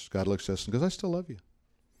bloopers. God looks at us and goes, I still love you.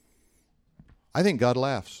 I think God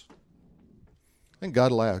laughs.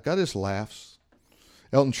 God just laughs.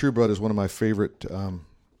 Elton Trueblood is one of my favorite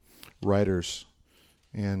writers,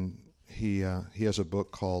 and he has a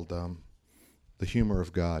book called The Humor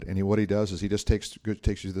of God. And what he does is he just takes you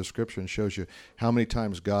to the scripture and shows you how many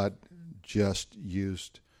times God just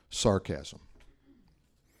used sarcasm.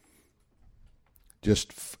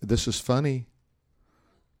 This is funny.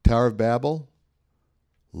 Tower of Babel,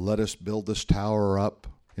 let us build this tower up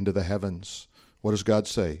into the heavens. What does God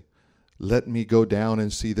say? Let me go down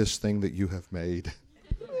and see this thing that you have made.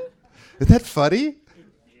 Isn't that funny?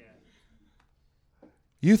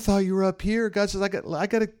 You thought you were up here. God says, I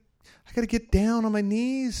got to get down on my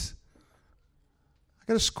knees. I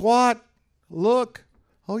got to squat. Look.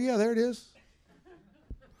 Oh yeah, there it is.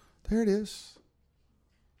 There it is.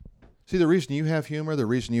 See, the reason you have humor, the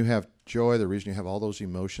reason you have joy, the reason you have all those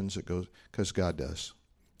emotions, it goes because God does.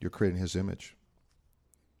 You're creating his image.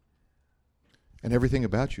 And everything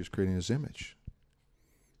about you is creating his image.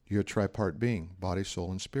 You're a tripart being, body,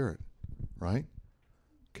 soul, and spirit, right?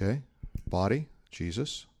 Okay? Body,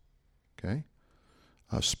 Jesus. Okay?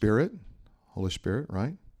 Spirit, Holy Spirit,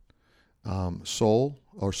 right? Soul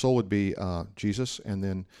would be Jesus, and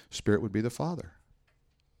then spirit would be the Father.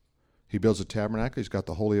 He builds a tabernacle. He's got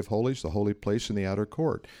the Holy of Holies, the holy place in the outer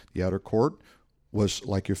court. The outer court was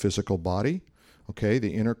like your physical body. Okay,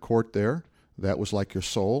 the inner court there, that was like your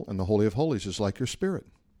soul, and the Holy of Holies is like your spirit.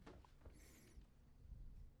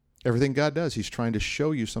 Everything God does, he's trying to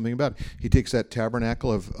show you something about it. He takes that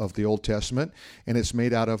tabernacle of the Old Testament, and it's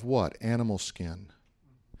made out of what? Animal skin.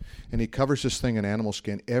 And he covers this thing in animal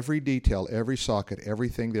skin. Every detail, every socket,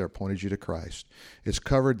 everything there pointed you to Christ. It's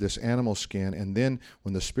covered this animal skin, and then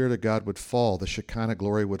when the Spirit of God would fall, the Shekinah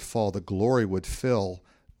glory would fall, the glory would fill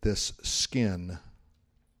this skin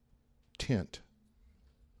tint.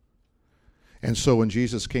 And so when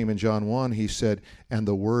Jesus came in John 1, he said, and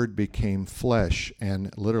the Word became flesh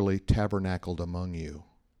and literally tabernacled among you.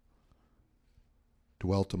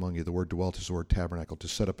 Dwelt among you. The word dwelt is the word tabernacle, to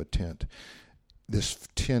set up a tent. This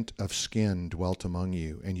tent of skin dwelt among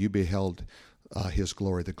you, and you beheld his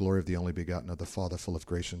glory, the glory of the only begotten of the Father, full of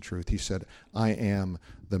grace and truth. He said, I am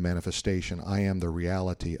the manifestation. I am the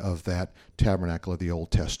reality of that tabernacle of the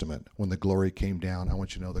Old Testament. When the glory came down, I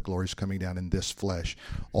want you to know the glory is coming down in this flesh.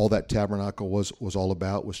 All that tabernacle was all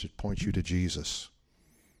about was to point you to Jesus.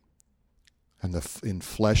 And the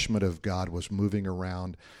enfleshment of God was moving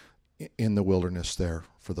around in the wilderness there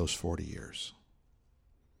for those 40 years.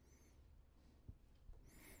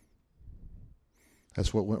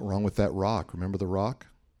 That's what went wrong with that rock. Remember the rock?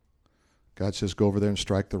 God says, go over there and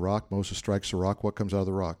strike the rock. Moses strikes the rock. What comes out of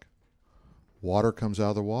the rock? Water comes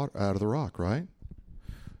out of the rock, right?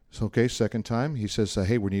 So, okay, second time, he says,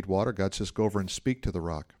 hey, we need water. God says, go over and speak to the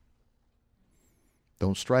rock.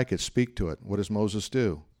 Don't strike it, speak to it. What does Moses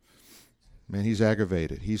do? Man, he's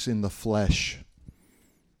aggravated. He's in the flesh.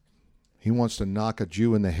 He wants to knock a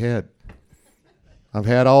Jew in the head. I've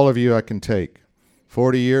had all of you I can take.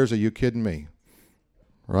 40 years, are you kidding me?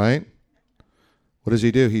 Right? What does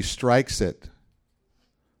he do? He strikes it.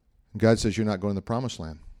 God says, you're not going to the promised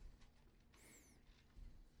land.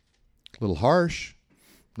 A little harsh.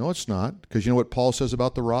 No, it's not. Because you know what Paul says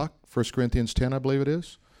about the rock? 1 Corinthians 10, I believe it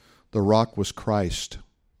is. The rock was Christ.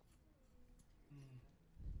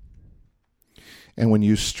 And when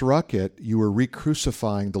you struck it, you were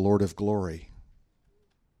re-crucifying the Lord of glory.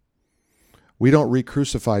 We don't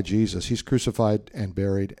re-crucify Jesus. He's crucified and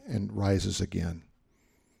buried and rises again.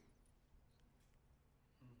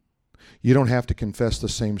 You don't have to confess the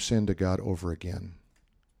same sin to God over again.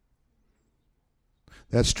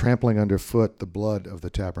 That's trampling underfoot the blood of the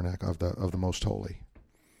tabernacle, of the Most Holy.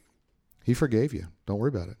 He forgave you. Don't worry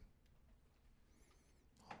about it.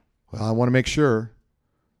 Well, I want to make sure.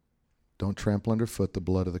 Don't trample underfoot the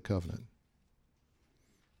blood of the covenant.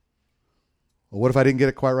 Well, what if I didn't get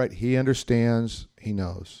it quite right? He understands. He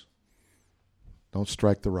knows. Don't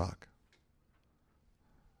strike the rock.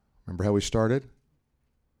 Remember how we started?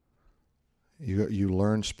 You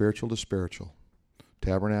learn spiritual to spiritual.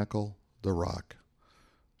 Tabernacle, the rock.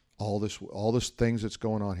 All this things that's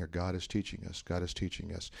going on here, God is teaching us. God is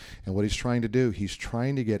teaching us. And what he's trying to do, he's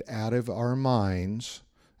trying to get out of our minds,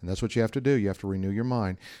 and that's what you have to do. You have to renew your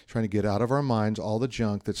mind. He's trying to get out of our minds all the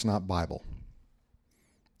junk that's not Bible.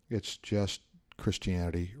 It's just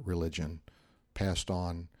Christianity, religion, passed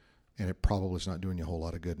on, and it probably is not doing you a whole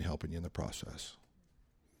lot of good and helping you in the process.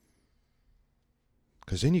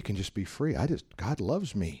 Because then you can just be free. God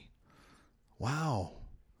loves me. Wow.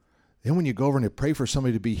 Then when you go over and you pray for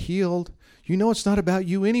somebody to be healed, you know it's not about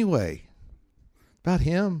you anyway. About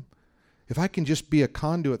him. If I can just be a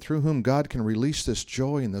conduit through whom God can release this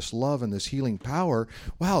joy and this love and this healing power,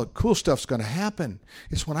 wow, cool stuff's going to happen.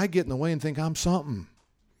 It's when I get in the way and think I'm something.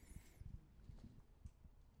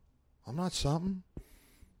 I'm not something.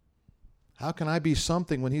 How can I be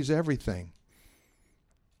something when he's everything?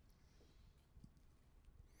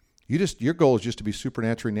 Your goal is just to be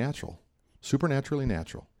supernaturally natural. Supernaturally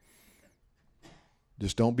natural.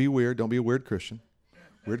 Just don't be weird. Don't be a weird Christian.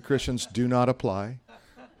 Weird Christians do not apply.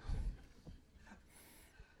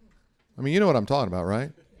 I mean, you know what I'm talking about,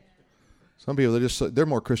 right? Some people, they're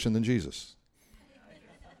more Christian than Jesus.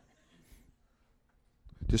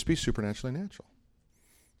 Just be supernaturally natural.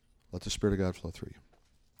 Let the Spirit of God flow through you.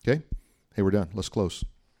 Okay? Hey, we're done. Let's close.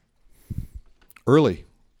 Early,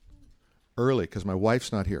 because my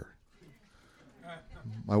wife's not here.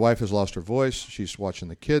 My wife has lost her voice. She's watching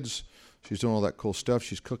the kids. She's doing all that cool stuff.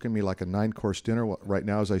 She's cooking me like a 9-course dinner right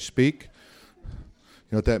now as I speak.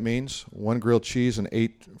 You know what that means? 1 grilled cheese and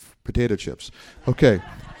 8 potato chips. Okay,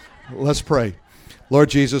 let's pray. Lord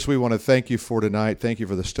Jesus, we want to thank you for tonight. Thank you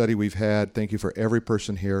for the study we've had. Thank you for every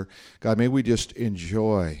person here. God, may we just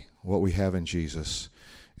enjoy what we have in Jesus.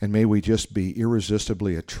 And may we just be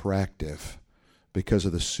irresistibly attractive because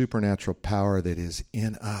of the supernatural power that is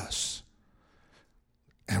in us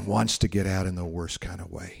and wants to get out in the worst kind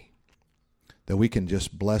of way. That we can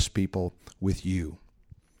just bless people with you.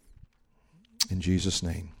 In Jesus'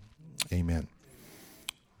 name, amen.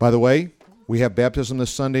 By the way, we have baptism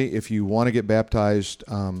this Sunday. If you want to get baptized,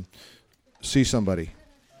 see somebody.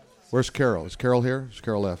 Where's Carol? Is Carol here? Is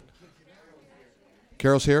Carol left?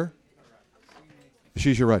 Carol's here?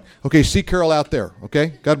 She's your right. Okay, see Carol out there,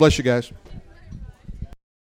 okay? God bless you guys.